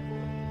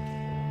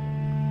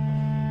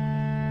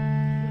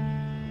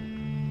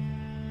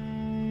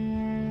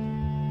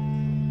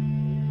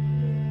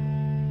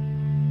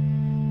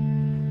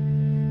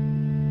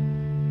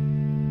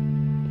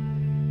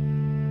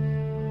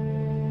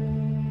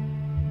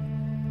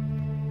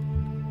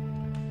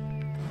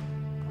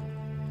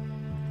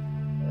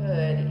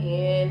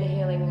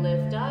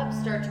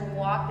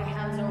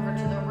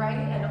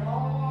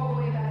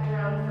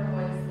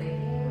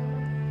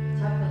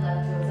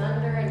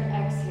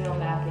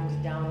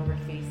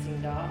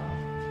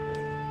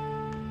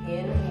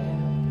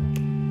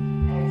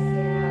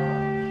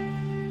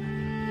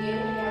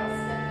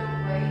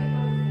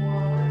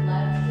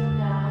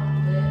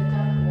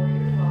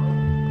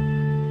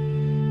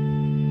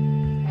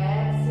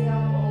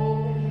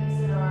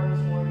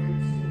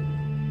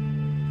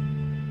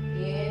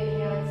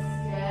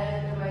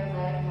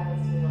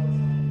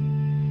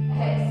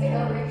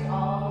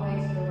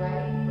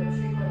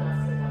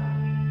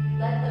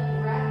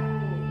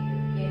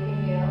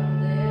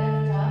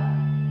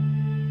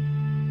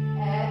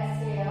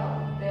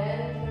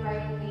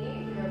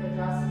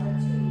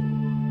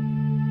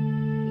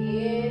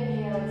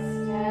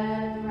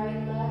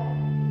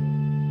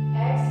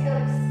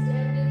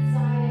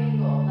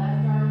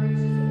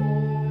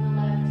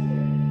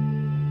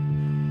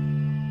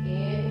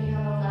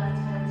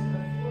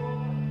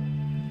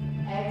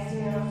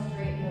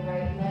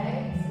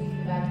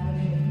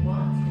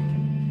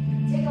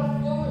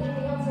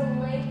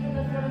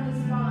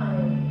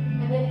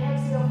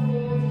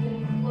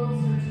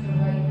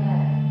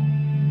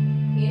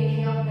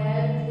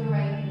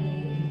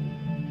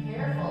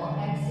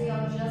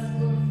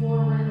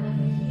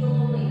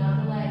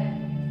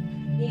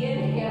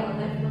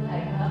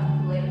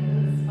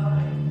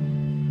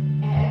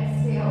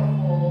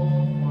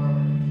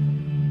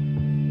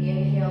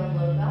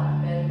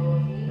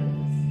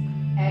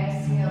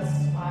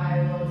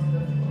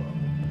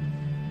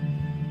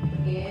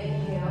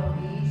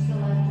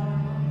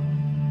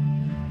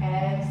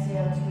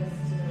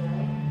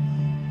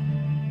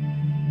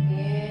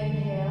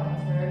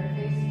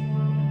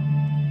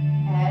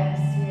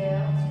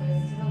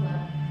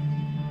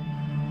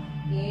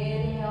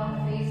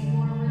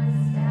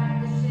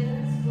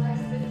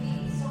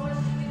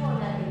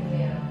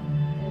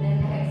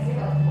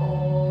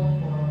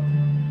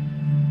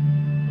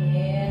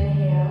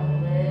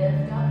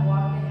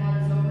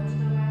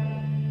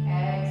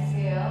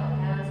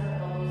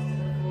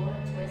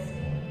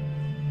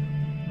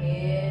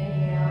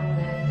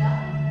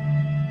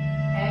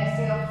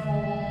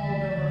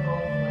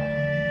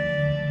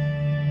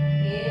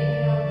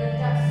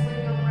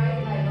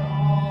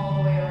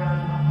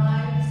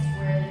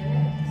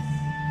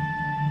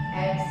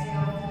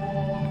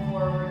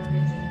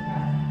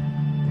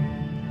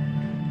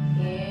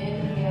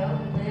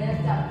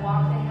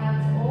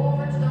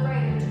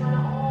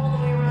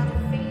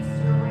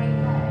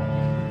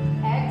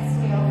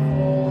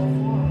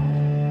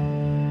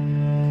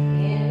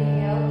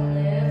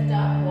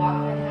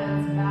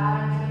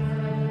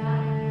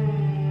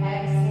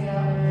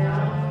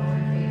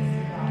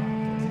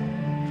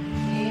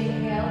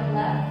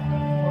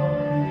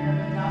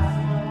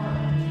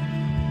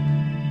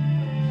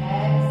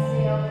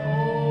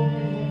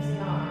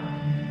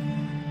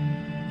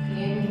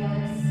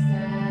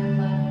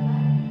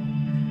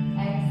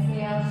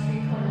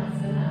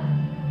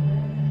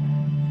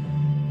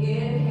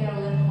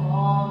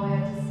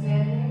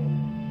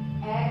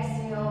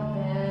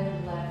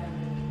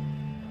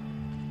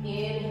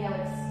 Inhale,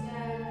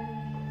 extend.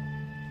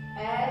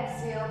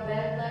 Exhale,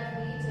 bend left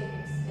knee, take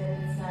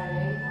extended side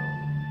ankle.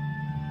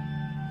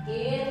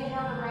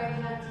 Inhale, the right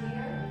hand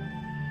here.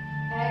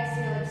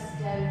 Exhale,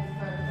 extend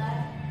front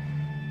leg.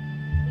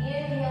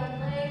 Inhale,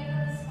 lengthen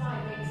the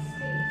spine, make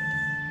space.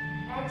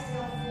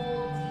 Exhale,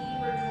 fold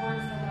deeper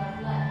towards the left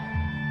leg.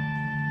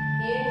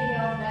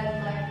 Inhale, bend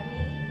left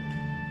knee.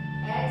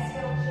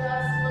 Exhale,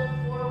 just look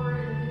forward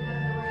and pick up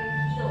the right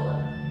heel.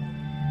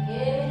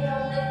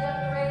 Inhale, lift up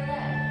the right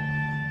leg.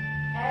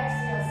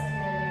 Exhale,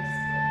 standing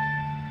split.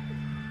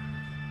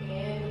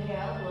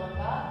 Inhale, look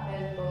up,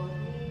 bend both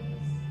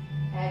knees.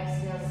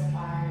 Exhale,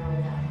 spiral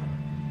down.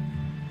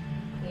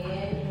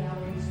 Inhale,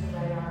 reach the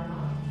right arm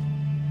up.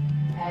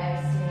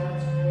 Exhale,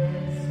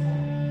 twist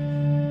back.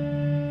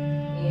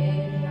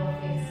 Inhale,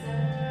 face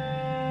center.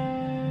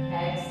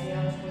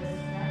 Exhale, twist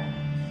right.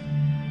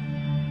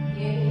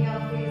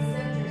 Inhale, face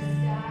center,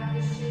 stack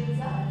the shins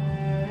up.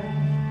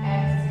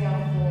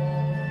 Exhale,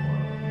 fold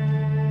forward.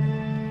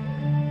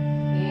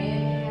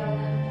 Inhale,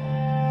 lift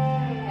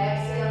up.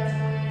 Exhale,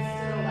 twist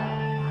to the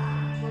left.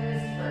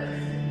 Twist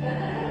first.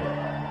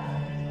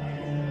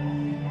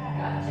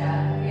 Gotcha.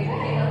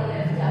 Inhale,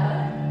 lift up.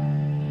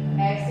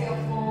 Exhale,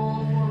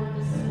 fold forward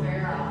to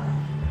square off.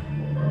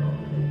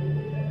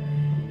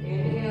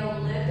 Inhale,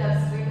 lift up,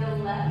 swing the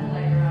left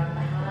leg around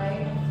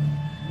behind.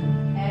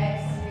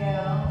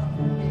 Exhale,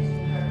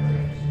 pigeon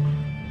preparation.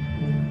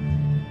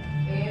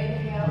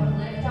 Inhale,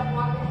 lift up,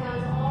 walk the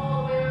hands all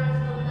the way around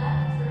to the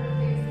left, turn to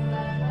face the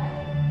left leg.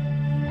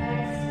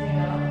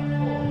 Exhale,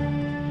 hold.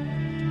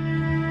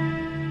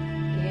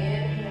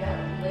 Inhale,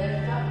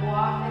 lift up,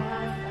 walk the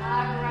hands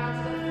back around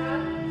to the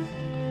front.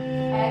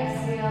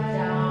 Exhale,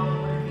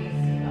 downward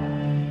facing dog.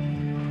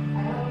 I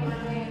hope you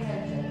were paying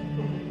attention.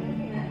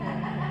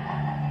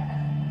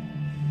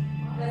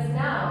 Because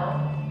now,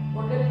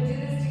 we're going to do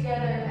this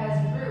together as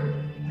a group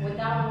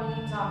without me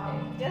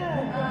talking.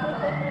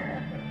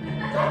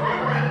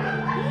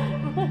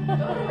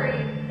 Don't worry.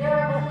 There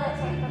are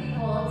plenty of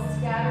people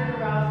scattered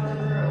around the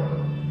room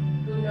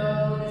who know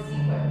the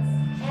sequence.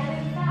 And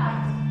in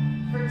fact,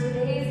 for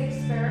today's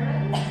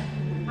experiment,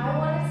 I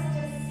want us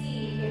to see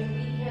if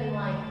we can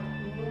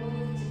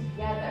move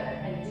together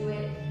and do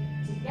it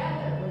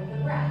together with the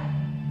breath.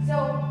 So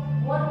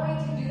one way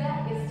to do that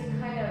is to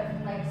kind of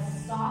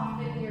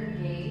soften your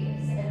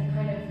gaze and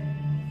kind of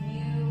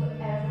view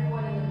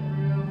everyone in the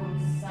room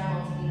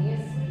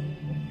simultaneously,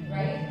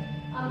 right?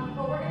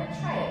 But we're going to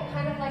try it,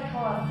 kind of like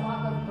how a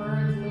flock of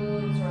birds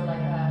moves, or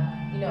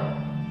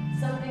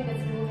something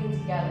that's moving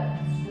together,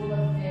 school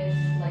of fish,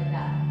 like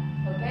that.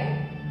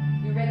 Okay?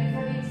 You ready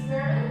for the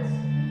experiment?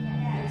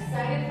 Yes. You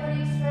excited for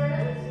the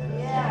experiment?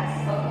 Yes.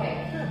 Okay,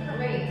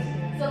 great.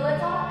 So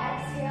let's all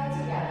exhale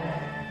together.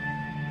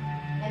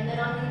 And then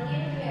on the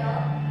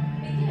inhale,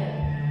 begin.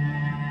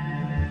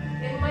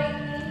 It might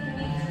mean you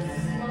need to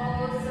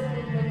slow some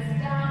movements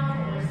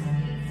down or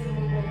speed some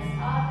movements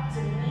up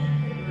to meet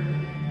the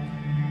group.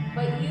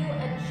 But you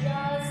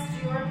adjust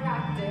your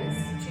practice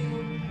to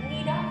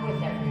meet up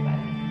with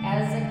everybody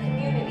as a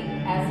community,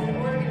 as an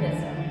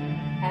organism,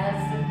 as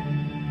a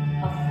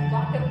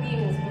flock of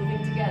beings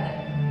moving together.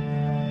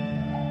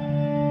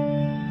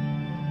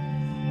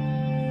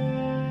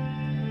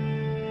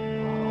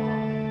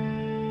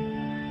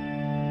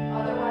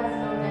 Otherwise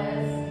known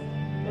as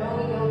No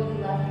Yogi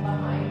Left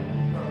Behind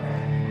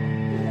program.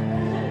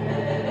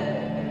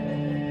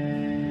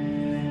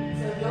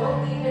 So don't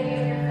leave any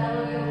of your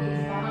fellow yogis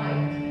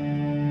behind.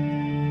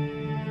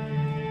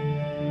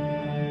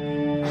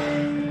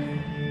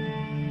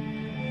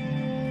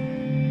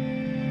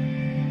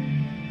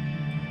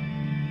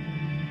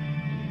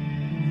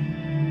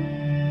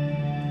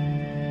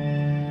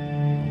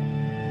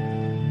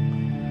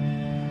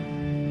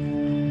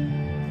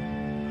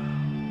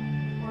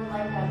 Or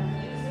like a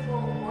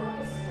musical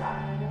orchestra,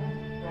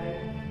 right?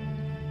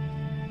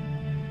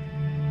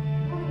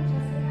 Oh,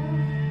 Jessica.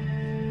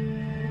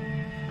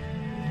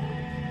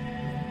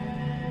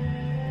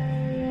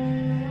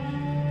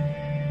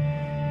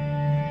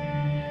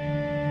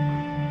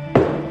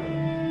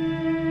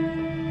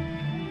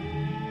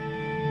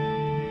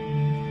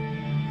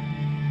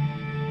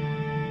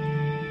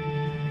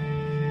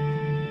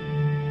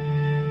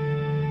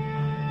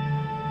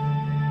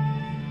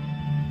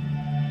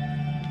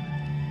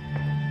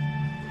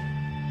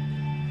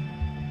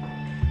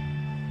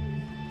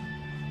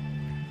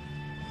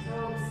 So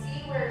see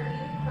where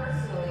you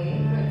personally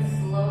could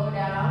slow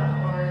down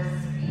or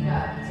speed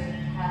up to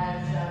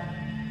catch up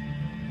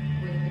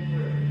with the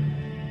group.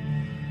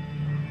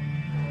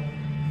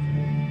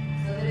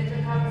 So that it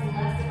becomes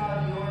less about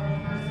your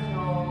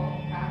personal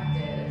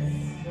practice,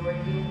 your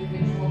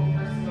individual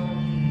personal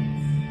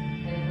needs,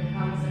 and it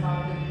becomes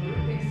about the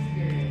group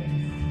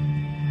experience.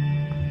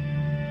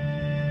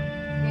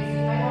 Okay, so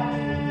you might have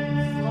to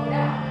slow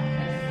down.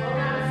 Slow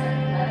down a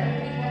second, let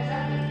everybody catch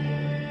up with you.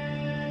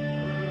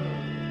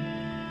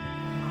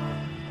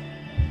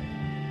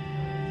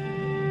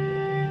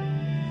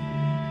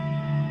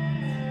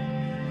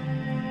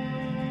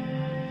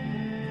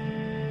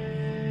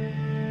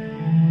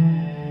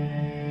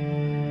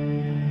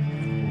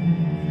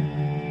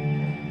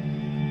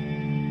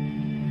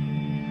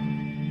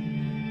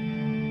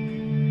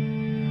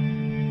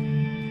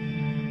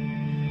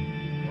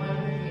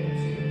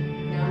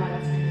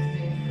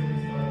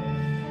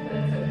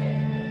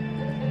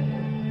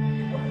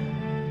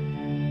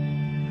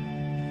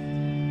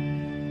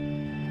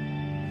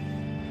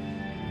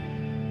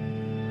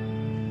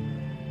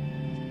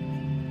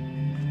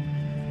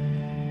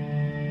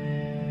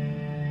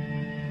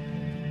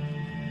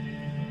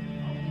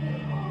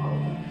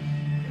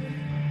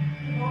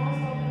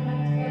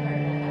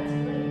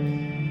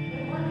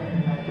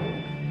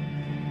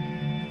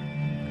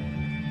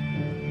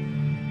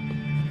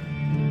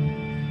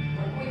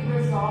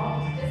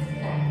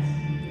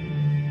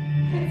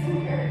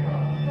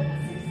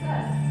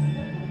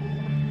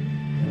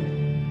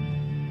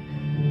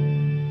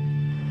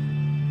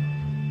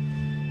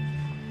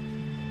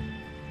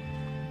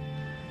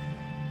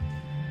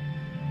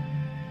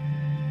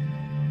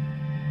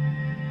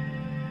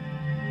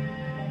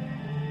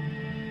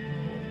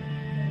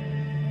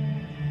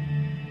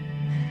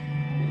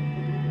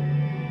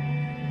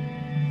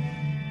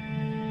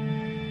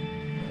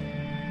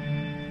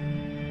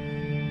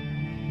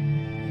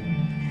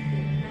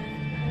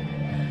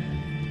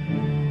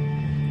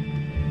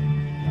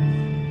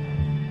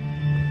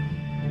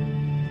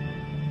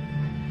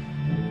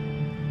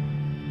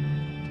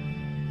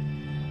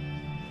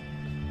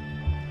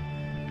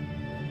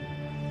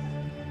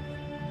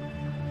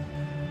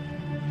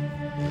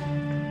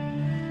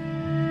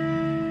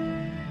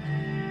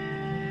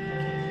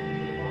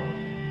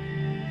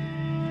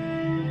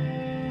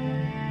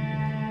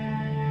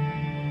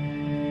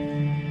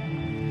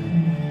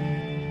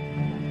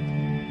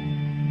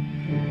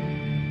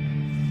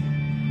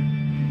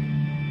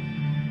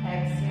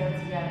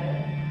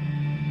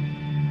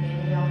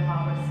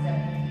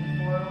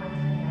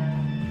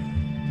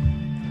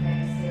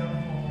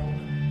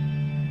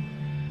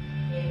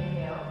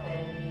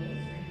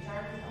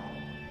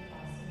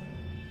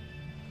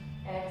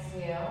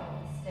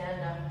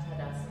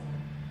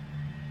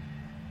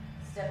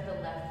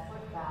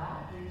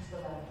 the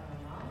left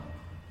arm out.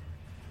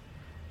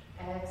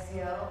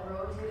 Exhale,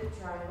 rotated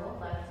triangle,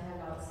 left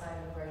hand outside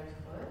of right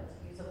foot.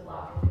 Use a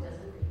block if it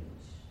doesn't reach.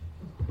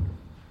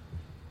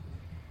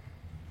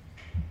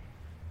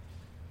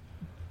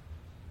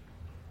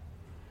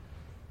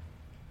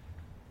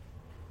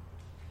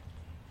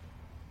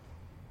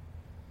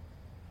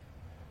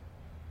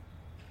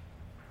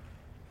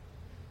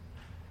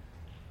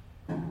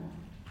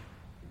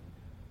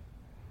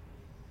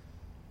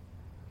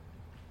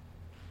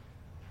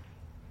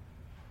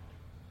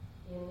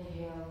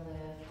 Inhale,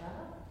 lift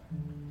up.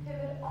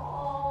 Pivot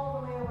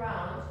all the way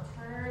around.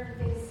 Turn to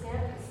face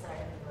stand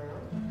side of the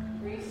room.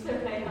 Reach the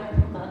right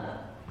arm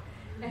up.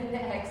 And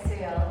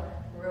exhale,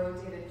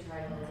 rotated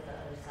triangle to the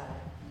other side.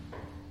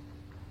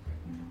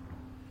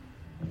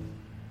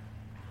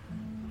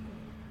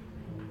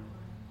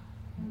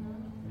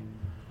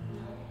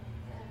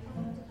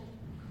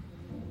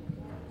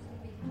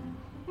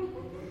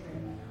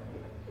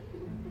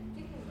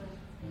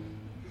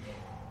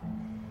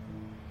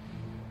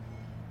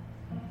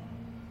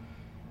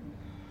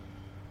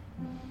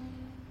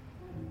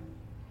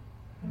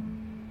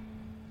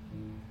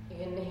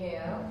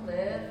 Inhale,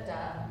 lift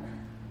up.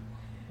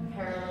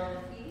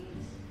 Parallel feet,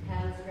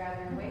 hands grab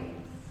your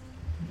waist.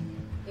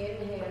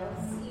 Inhale,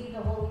 see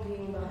the holy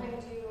being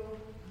behind you.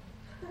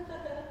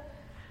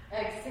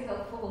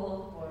 Exhale,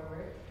 fold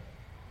forward.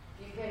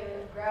 You can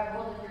grab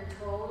hold of your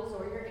toes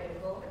or your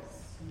ankles.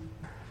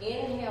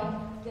 Inhale,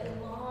 get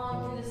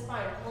long through the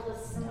spine. Pull the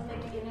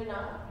stomach in and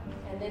up.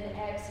 And then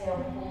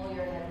exhale, pull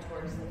your head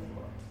towards the floor.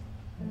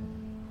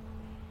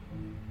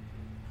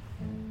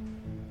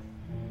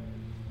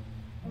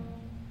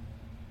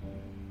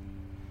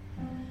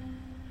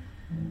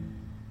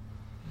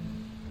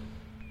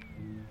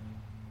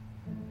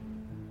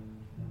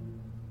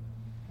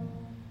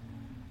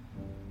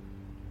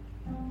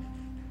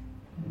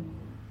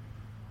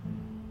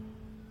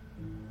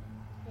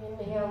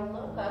 Inhale,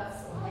 look up,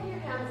 slide your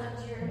hands up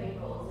to your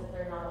ankles if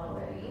they're not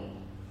already.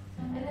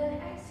 And then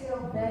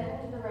exhale,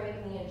 bend the right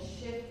knee and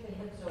shift the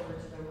hips over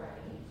to the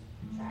right.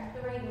 Track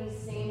the right knee,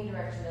 same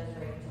direction as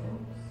right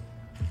toes.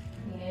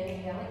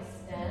 Inhale,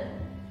 extend.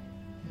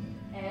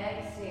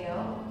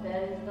 Exhale,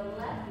 bend the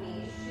left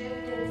knee,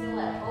 shift into the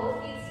left. Both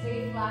feet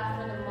stay flat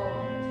for the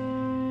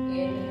moment.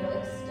 Inhale,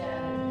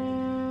 extend.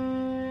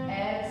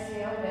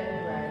 Exhale, bend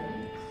right.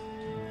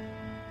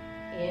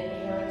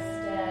 Inhale,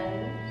 extend.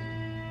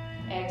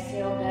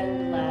 Exhale,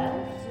 bend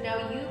left. Now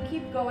you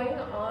keep going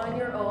on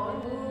your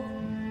own.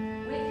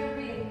 Move with your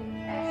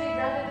breathing. Actually,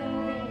 rather than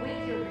moving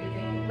with your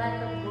breathing, let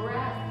the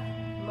breath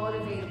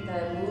motivate the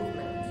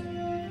movement.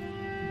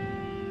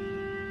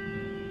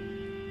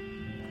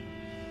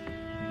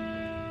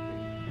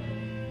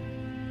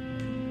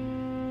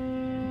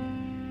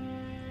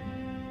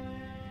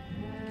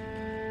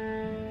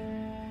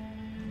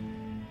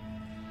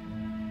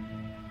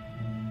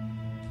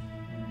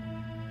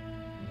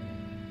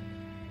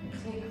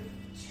 Take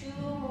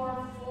 2 more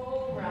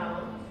full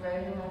rounds,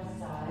 right and left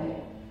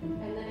side,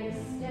 and then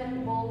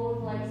extend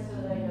both legs so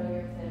that I know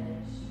you're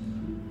finished.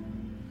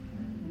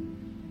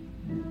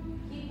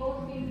 Keep both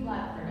feet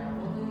flat for now.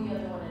 We'll do the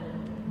other one in a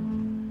minute.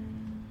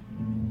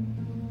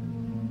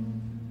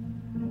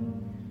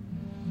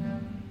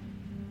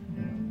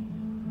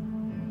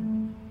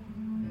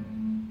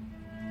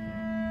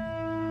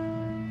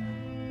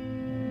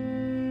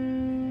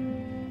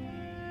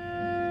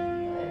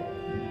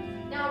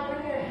 Good. Now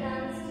bring your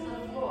hands to the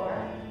floor.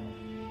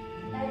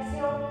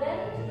 Exhale,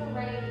 bend to the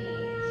right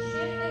knee.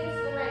 Shift things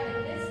to the right,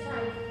 and this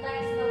time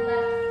flex the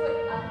left foot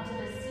up to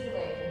the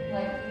ceiling,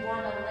 like you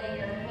want to lay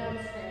your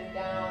hamstring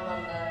down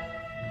on the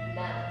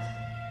mat.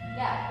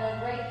 Yeah, the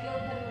right heel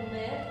can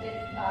lift if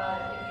you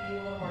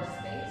need a little more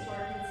space, or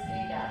it can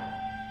stay down.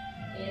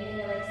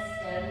 Inhale,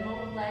 extend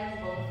both legs,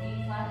 both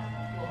feet flat to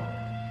the floor.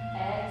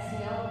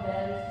 Exhale,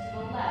 bend to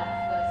the left,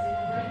 flexing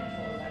the right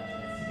toes up to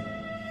the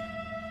ceiling.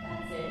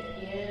 That's it.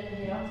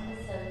 Inhale to the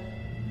center.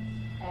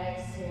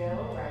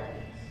 Exhale, right.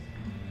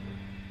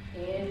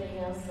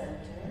 Inhale,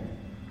 center.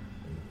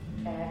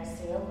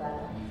 Exhale,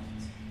 left.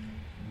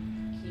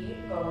 Keep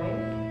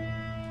going.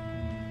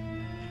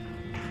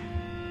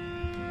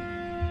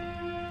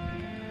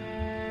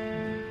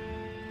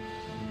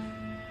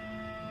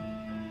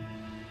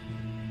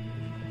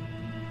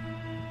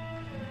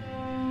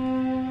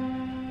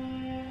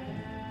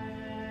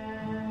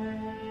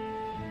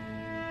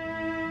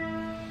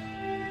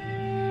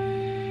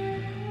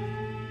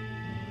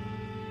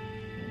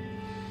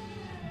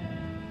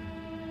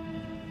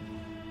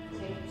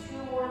 Take 2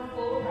 more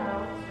full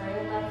rounds, right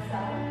and left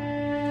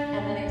side.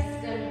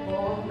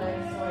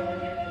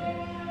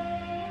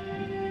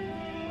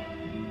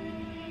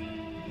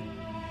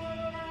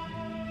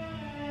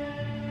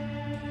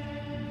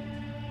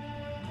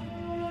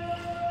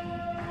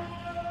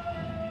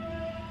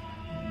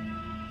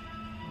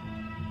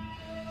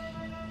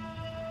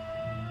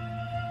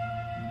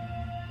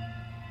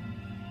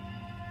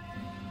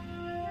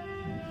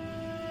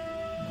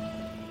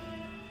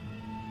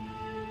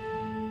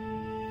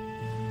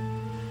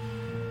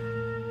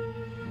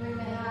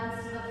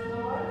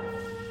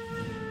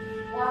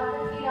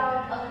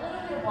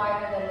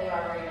 wider than they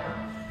are right now.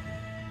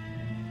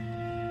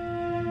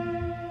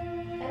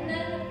 And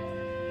then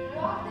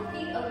walk the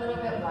feet a little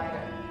bit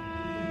wider.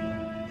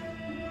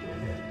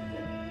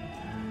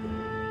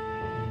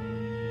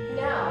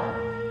 Now,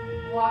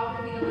 walk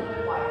the feet a little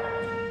bit wider.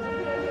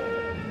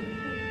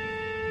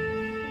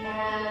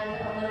 And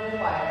a little bit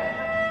wider.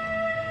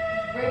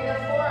 Bring the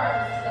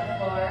forearms to the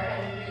floor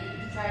and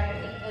reach. Try to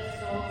keep the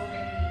soles of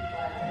your feet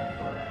flat to the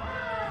floor.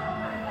 Oh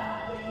my God.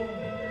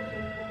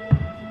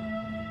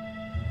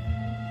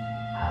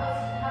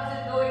 How's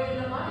it going in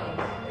the mind?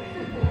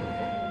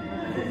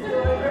 It's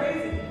going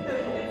crazy.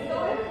 It's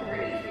going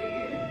crazy.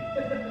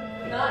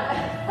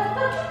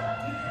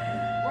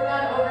 We're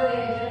not overly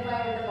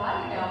identified with the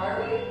body now, are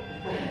we?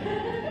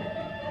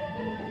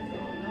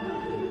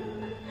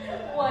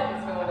 What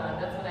is going on?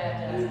 That's what I have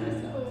to ask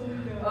myself.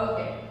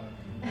 Okay.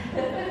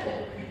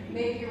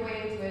 Make your way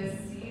to a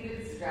seated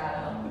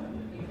straddle.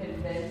 You can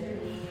bend your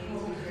knees,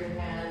 use your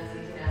hands,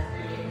 you can ask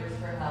your neighbors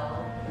for help.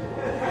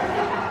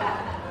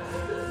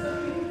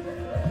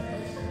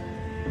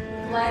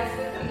 Flex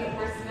the feet,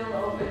 we're still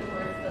open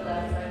towards the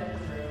left side of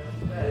the room.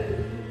 Good.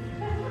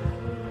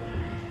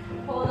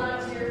 Hold on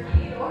to your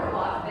feet or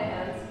walk the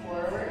hands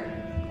forward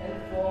and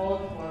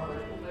fold forward.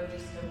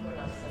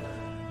 Disconnection.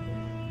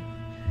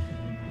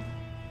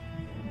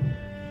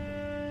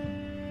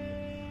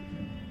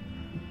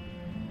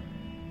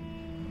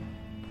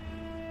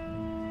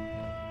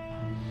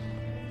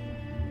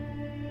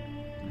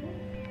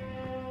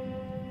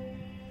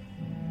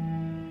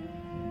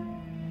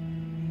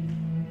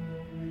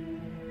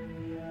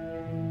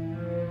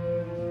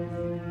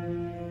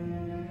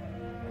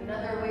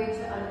 Another way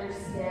to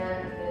understand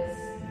this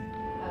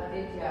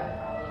avidya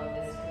problem,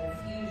 this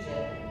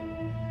confusion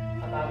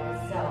about the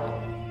self,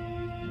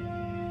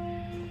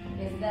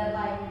 is that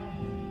like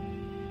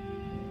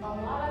a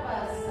lot of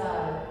us,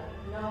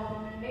 no,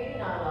 maybe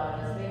not a lot of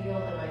us, maybe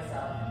only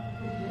myself,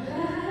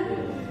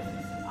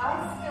 I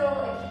still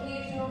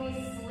occasionally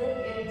slip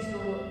into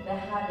the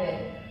habit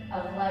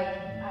of like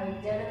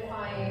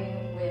identifying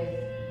with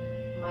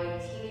my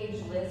teenage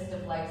list of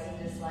likes and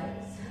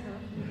dislikes.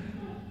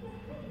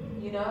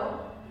 You know?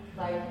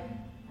 Like,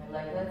 I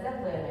like Led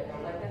Zeppelin, I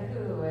don't like The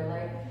Who, I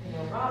like,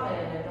 Robin,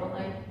 I don't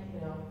like,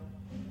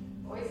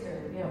 Oyster,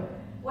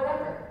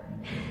 whatever.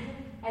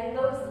 And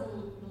those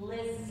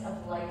lists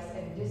of likes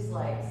and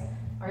dislikes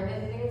are the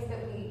things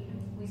that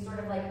we sort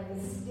of like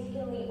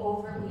mistakenly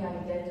overly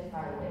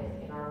identify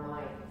with in our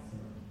minds.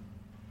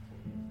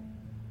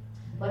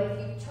 But if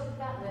you took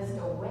that list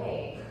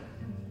away,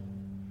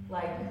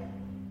 like,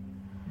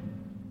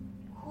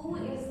 who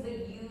is the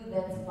you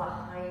that's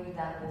behind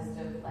that list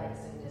of likes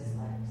and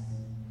dislikes?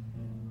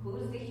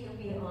 Who's the you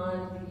beyond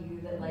the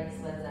you that likes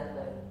Led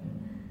Zeppelin?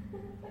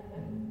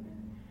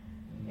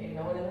 Okay,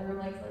 no one in the room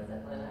likes Led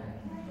Zeppelin.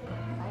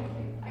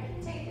 I can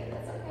take it,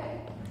 that's okay.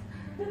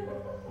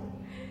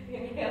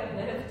 Inhale,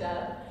 lift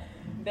up.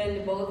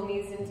 Bend both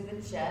knees into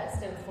the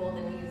chest and fold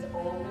the knees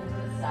over to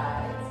the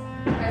sides.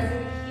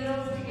 Pressing the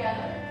heels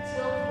together,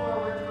 tilt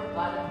forward to a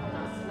Baddha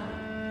Konasana.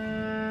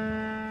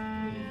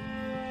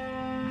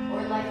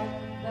 Or like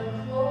the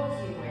clothes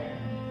you wear.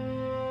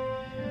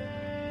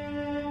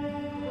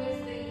 Who is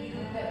the you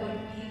that would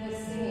be the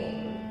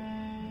same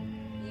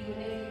even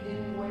if you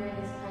didn't wear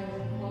this kind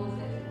of clothes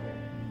that you wear?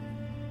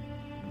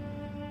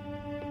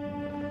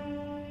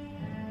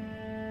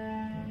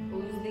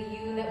 Who's the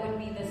you that would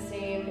be the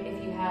same if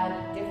you had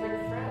different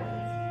friends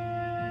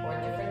or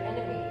different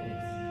enemies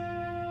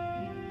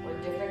or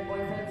different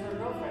boyfriends or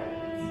girlfriends?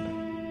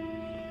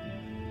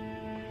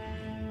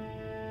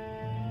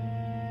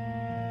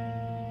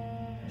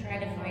 Try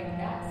to find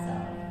that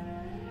self,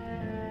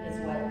 is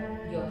what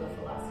yoga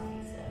philosophy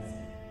says.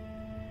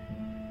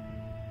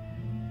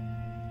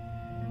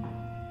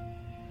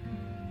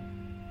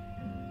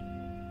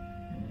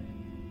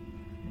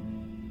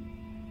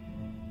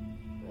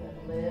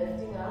 Good.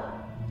 Lifting up.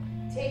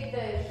 Take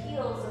the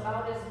heels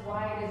about as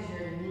wide as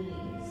your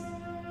knees.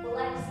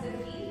 Flex the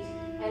feet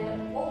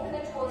and open the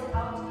toes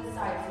out to the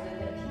side so that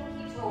the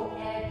pinky toe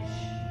edge,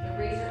 the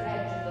razor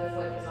edge of the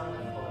foot is on the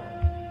floor.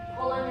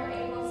 Pull on your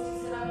ankles to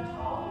sit up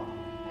tall,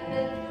 and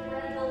then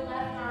thread the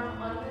left arm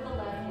under the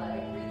left leg,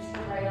 reach the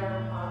right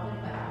arm up and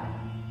back.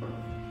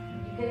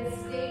 You can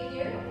stay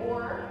here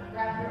or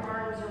wrap your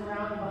arms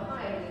around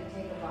behind and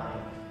take a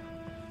bind.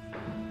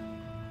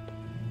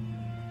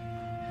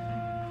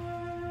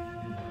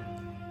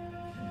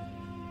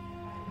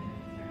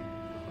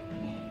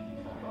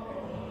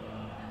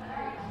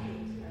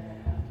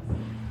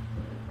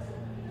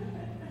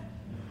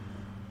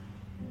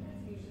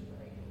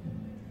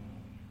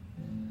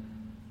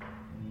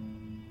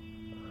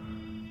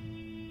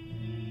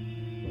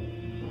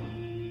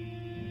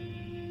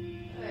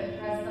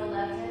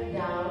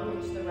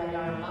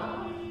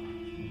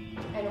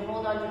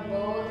 Hold on to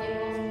both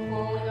ankles,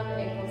 pulling on the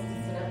ankles to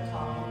sit up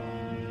tall.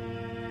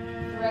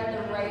 Thread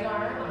the right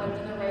arm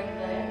under the right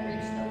leg,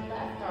 reach the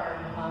left arm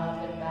up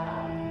and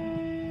back.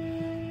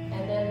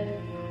 And then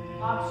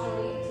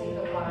optionally take a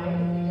bind if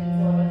you didn't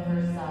go on the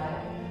first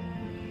side.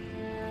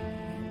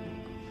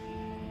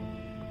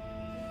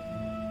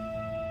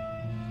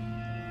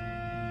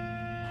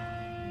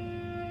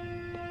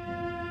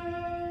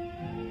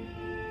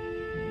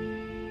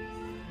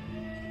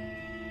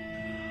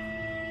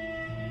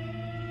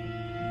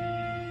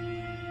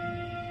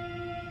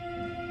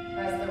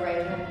 the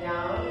right hand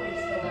down,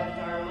 reach the left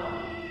arm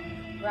up.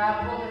 Grab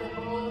hold of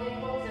both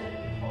ankles and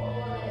pull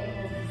on the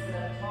ankles to sit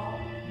up tall.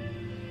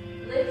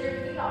 Lift your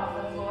feet off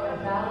the floor,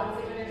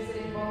 balancing on your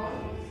sitting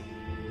bones.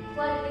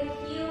 Plug the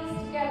heels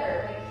together,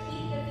 but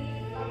keep the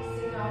feet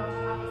flexing out to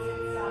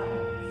opposite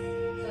sides,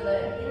 so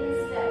that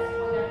insteps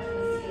point up to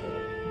the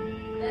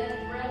ceiling. Then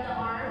thread the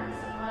arms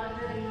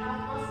under the calf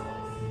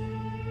muscles.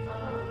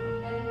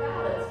 And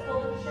balance.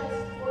 Pull the chest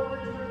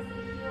forward towards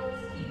the heels.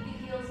 Keep the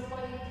heels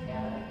pointing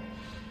together.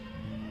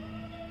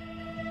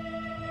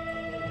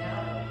 Okay, now.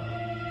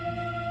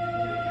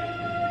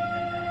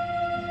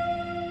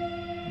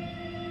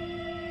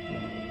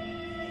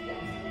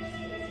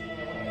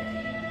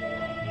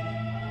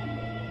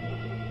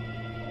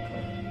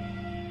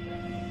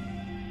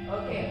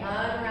 Okay,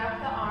 unwrap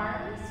the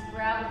arms,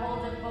 grab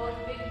hold of both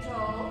big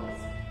toes,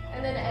 and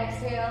then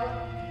exhale,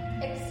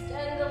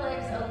 extend the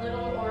legs a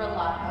little or a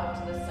lot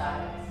out to the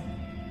sides.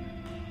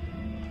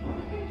 You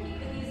can keep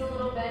the knees a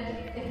little bent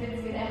if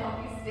it's going to help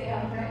you stay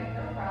upright,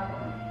 no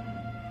problem.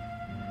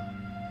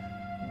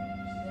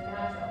 She's a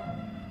natural.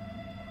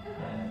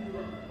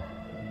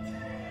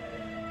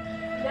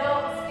 Now,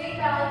 stay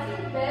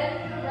balancing, bend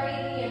the right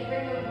knee and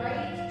bring the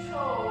right big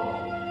toe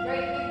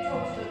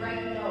to the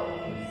right nose.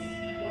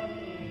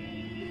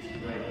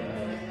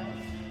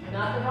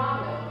 Not the wrong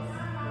nose.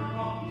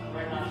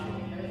 Right nostril.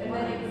 And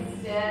then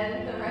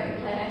extend the right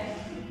leg.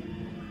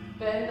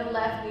 Bend the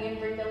left knee and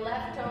bring the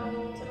left toe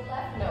to the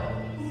left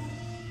nose.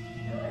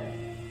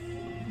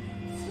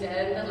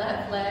 Extend the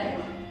left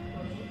leg.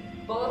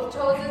 Both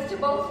toes to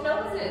both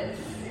noses.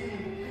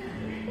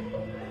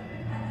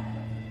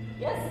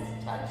 Yes,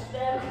 touch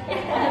them.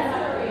 Yes,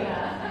 Marina.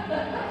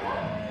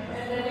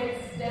 And then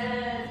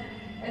extend.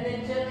 And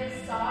then gently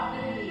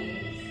soften the knees.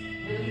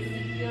 Release the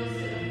heels to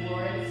the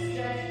floor and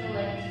stretch the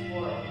legs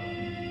forward.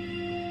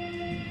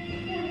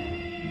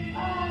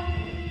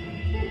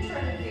 Then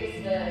turn to face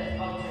the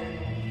altar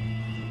again.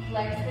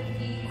 Flex the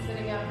feet,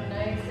 sitting up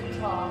nice and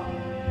tall.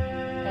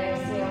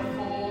 Exhale,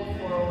 fold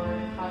forward,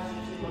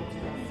 Kashichi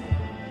Motonasana.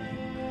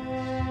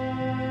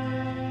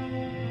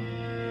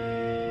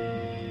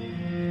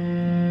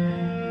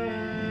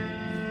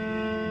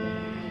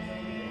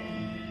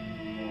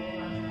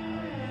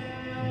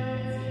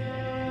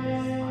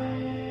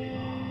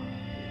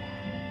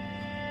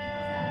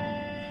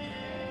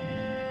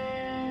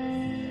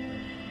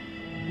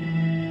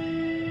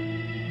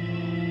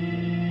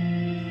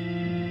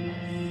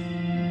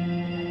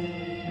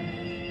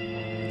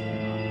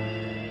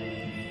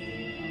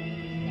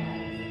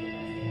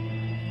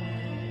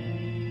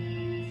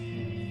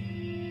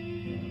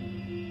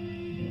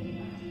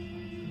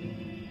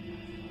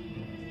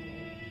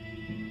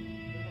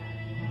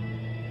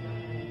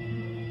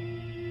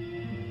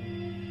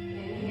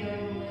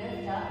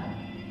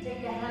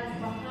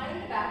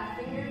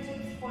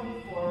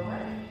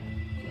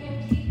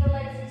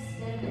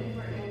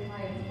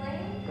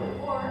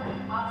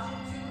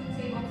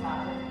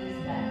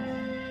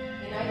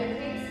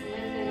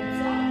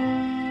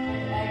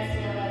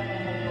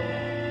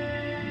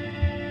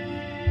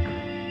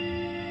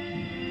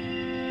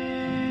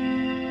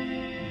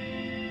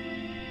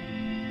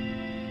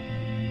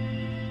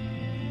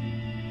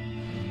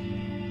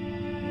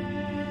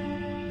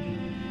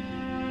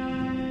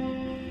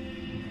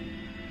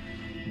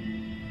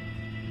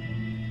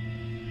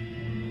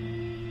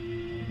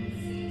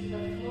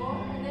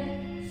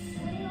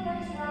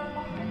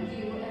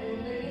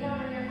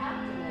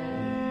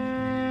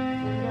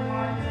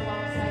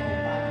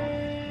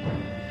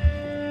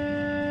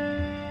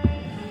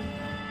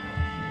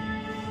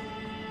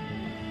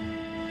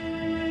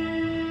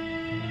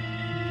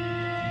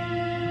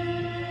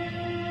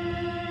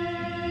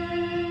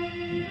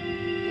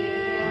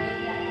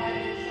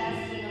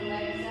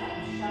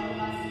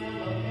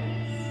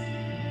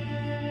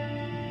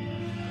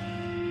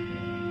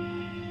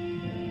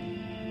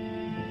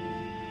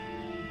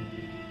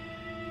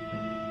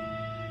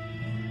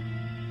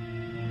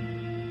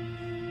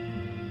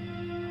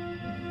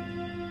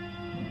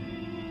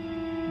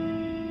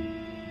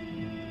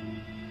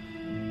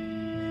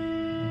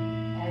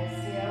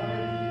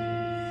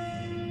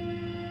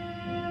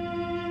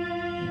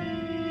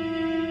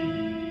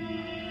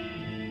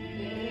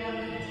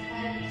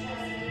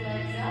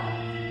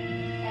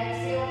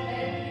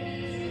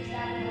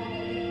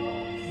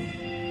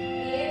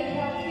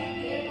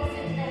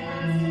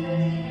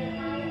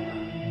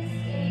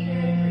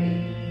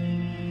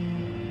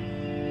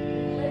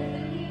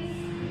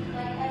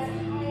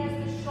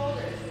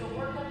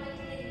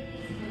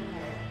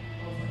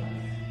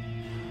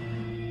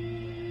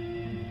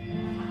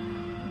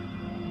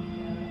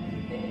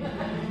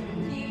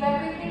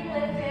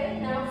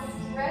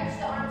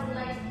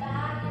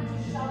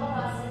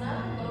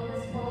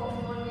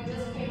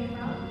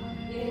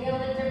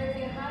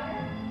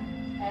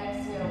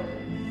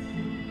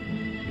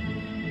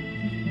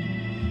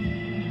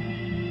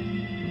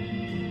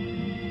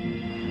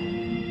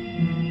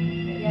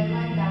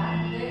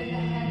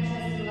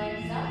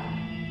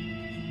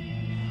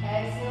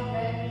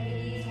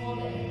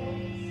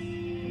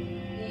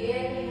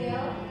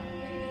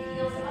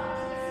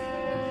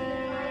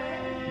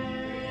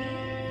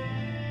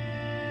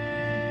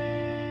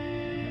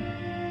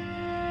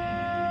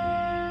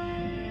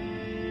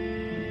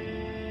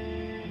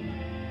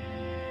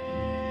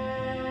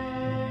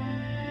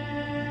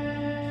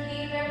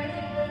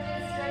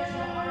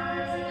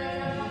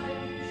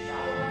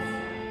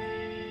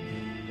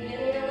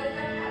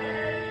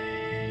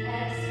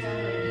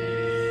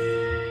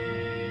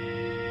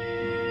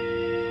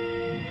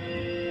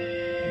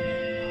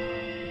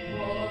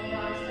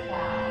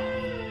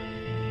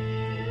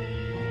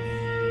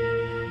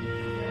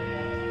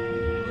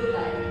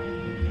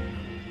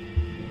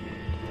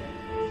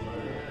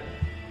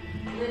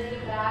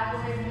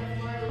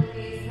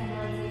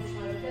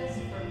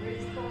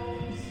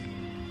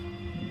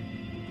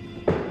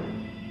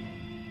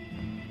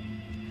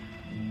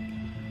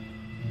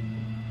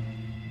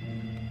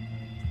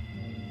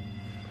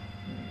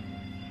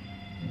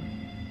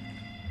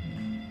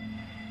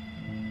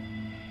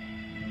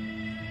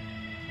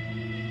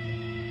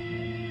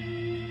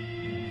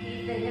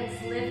 the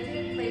hips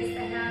lifted, place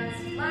the hands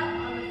flat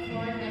on the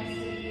floor next to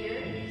the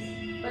ears,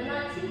 but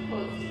not too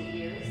close to the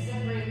ears.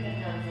 Separate the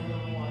hands a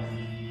little more.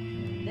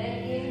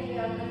 Then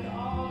inhale, lift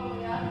all the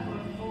way up for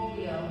a full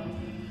wheel.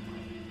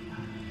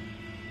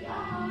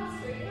 Yeah,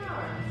 straighten your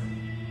arms.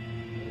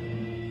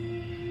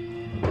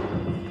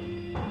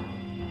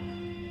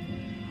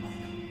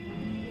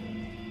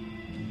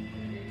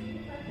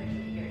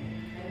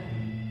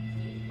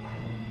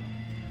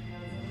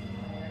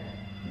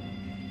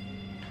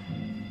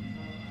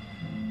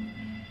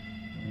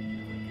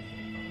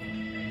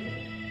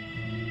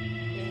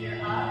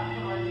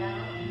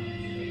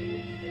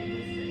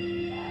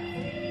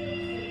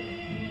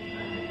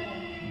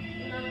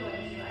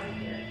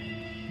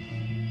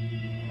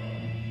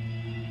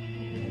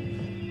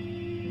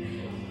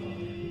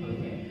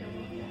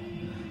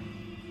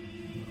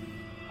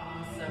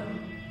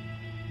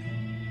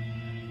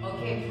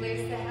 Okay,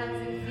 place the hands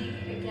and feet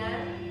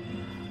again.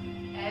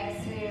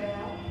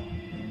 Exhale.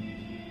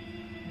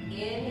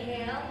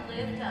 Inhale,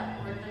 lift up,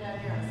 Urdhva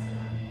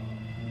Dhanurasana.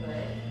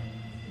 Good.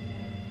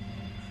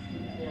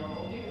 No,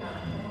 you're not.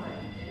 Come on.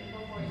 You did it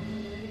before, you can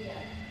do it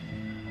again.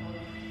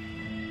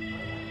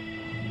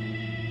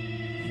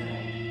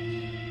 Sorry.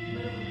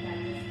 Little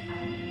practice. I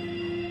think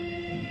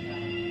you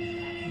got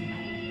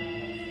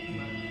that 6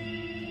 months.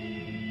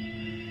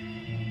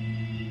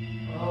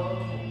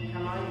 Okay,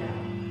 come on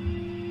down.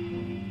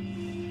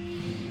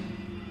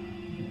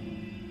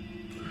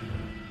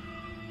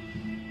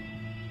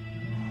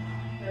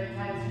 Third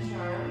time's a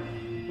charm.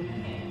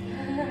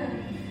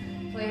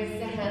 Place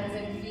the hands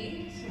and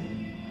feet.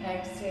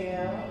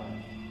 Exhale.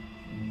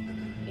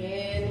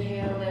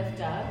 Inhale, lift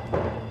up.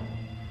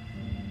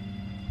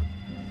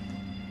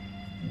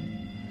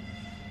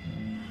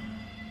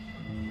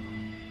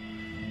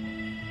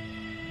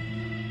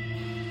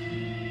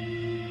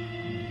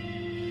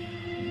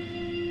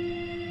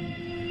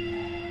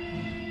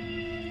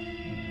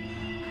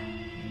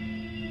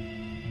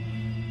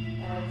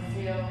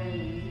 Exhale,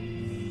 release.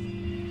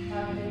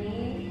 Hug the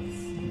knees.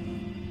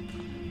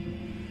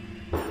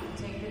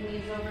 Take the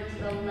knees over to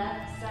the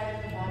left side of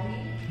the body.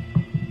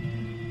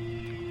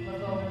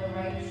 Look over the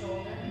right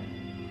shoulder.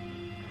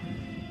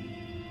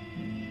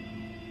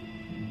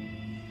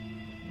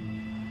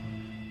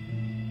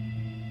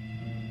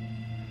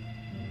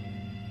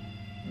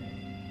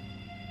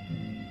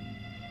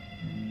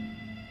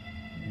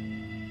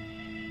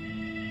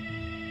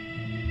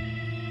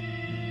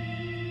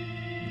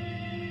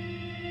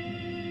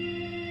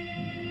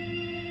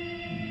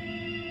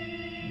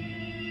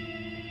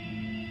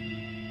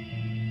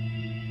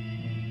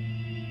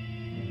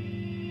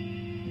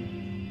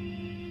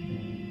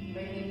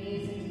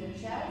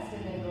 Chest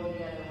and then go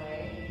the other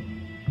way.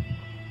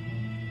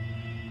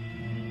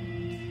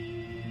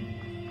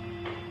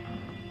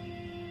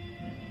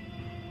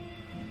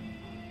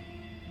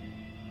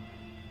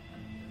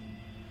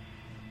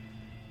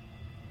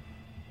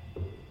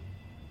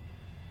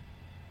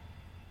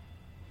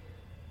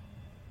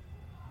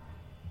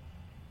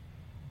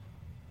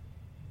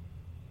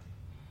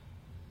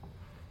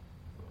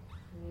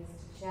 Knees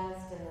to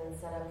chest and then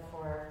set up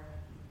for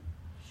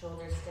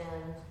shoulder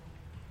stand.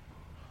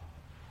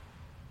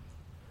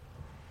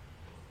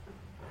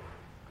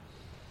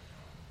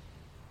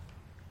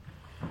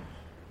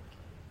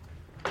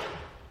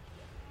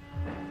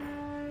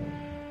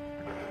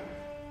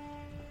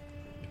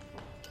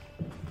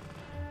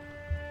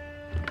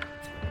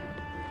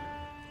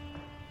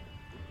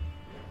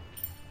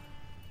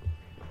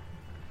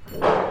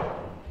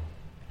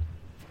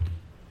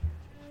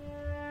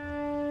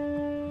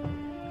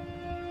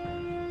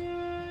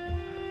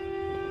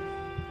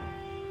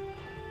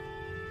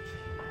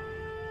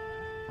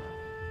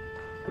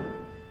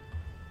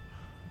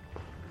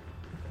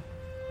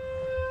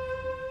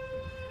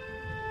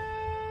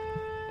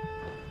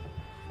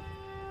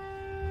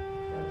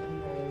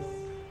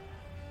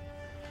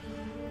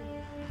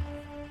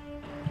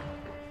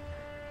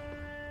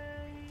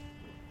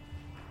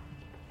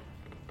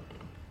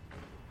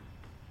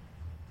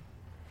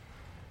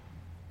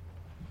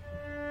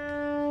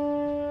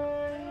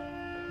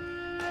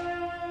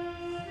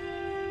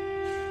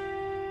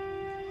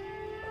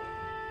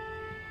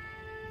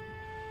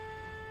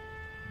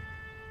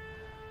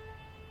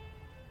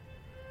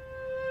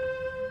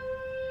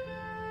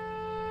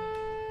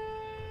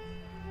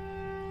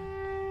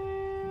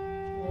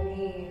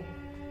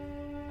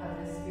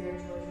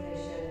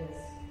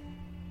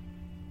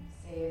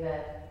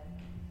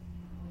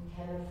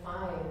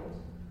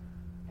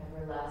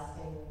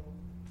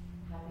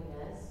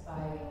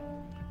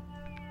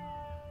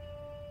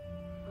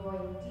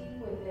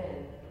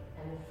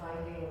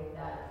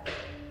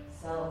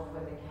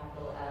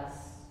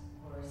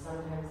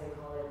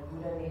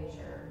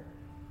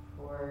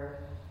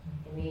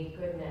 innate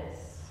goodness,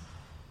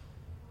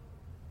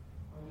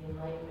 or the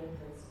enlightenment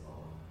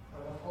principle, or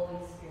the Holy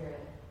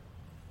Spirit.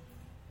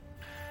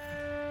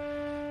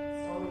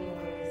 So many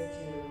ways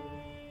to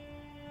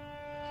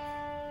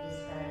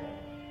describe it.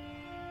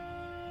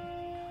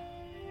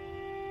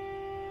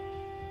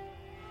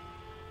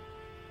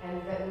 And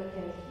that we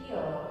can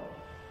heal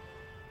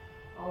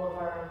all of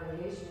our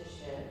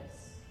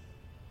relationships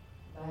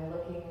by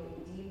looking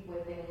deep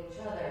within each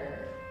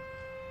other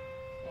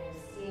and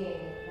seeing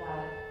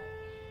that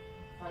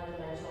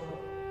fundamental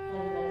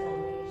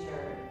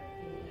nature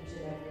in each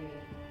and every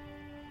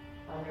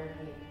other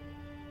being.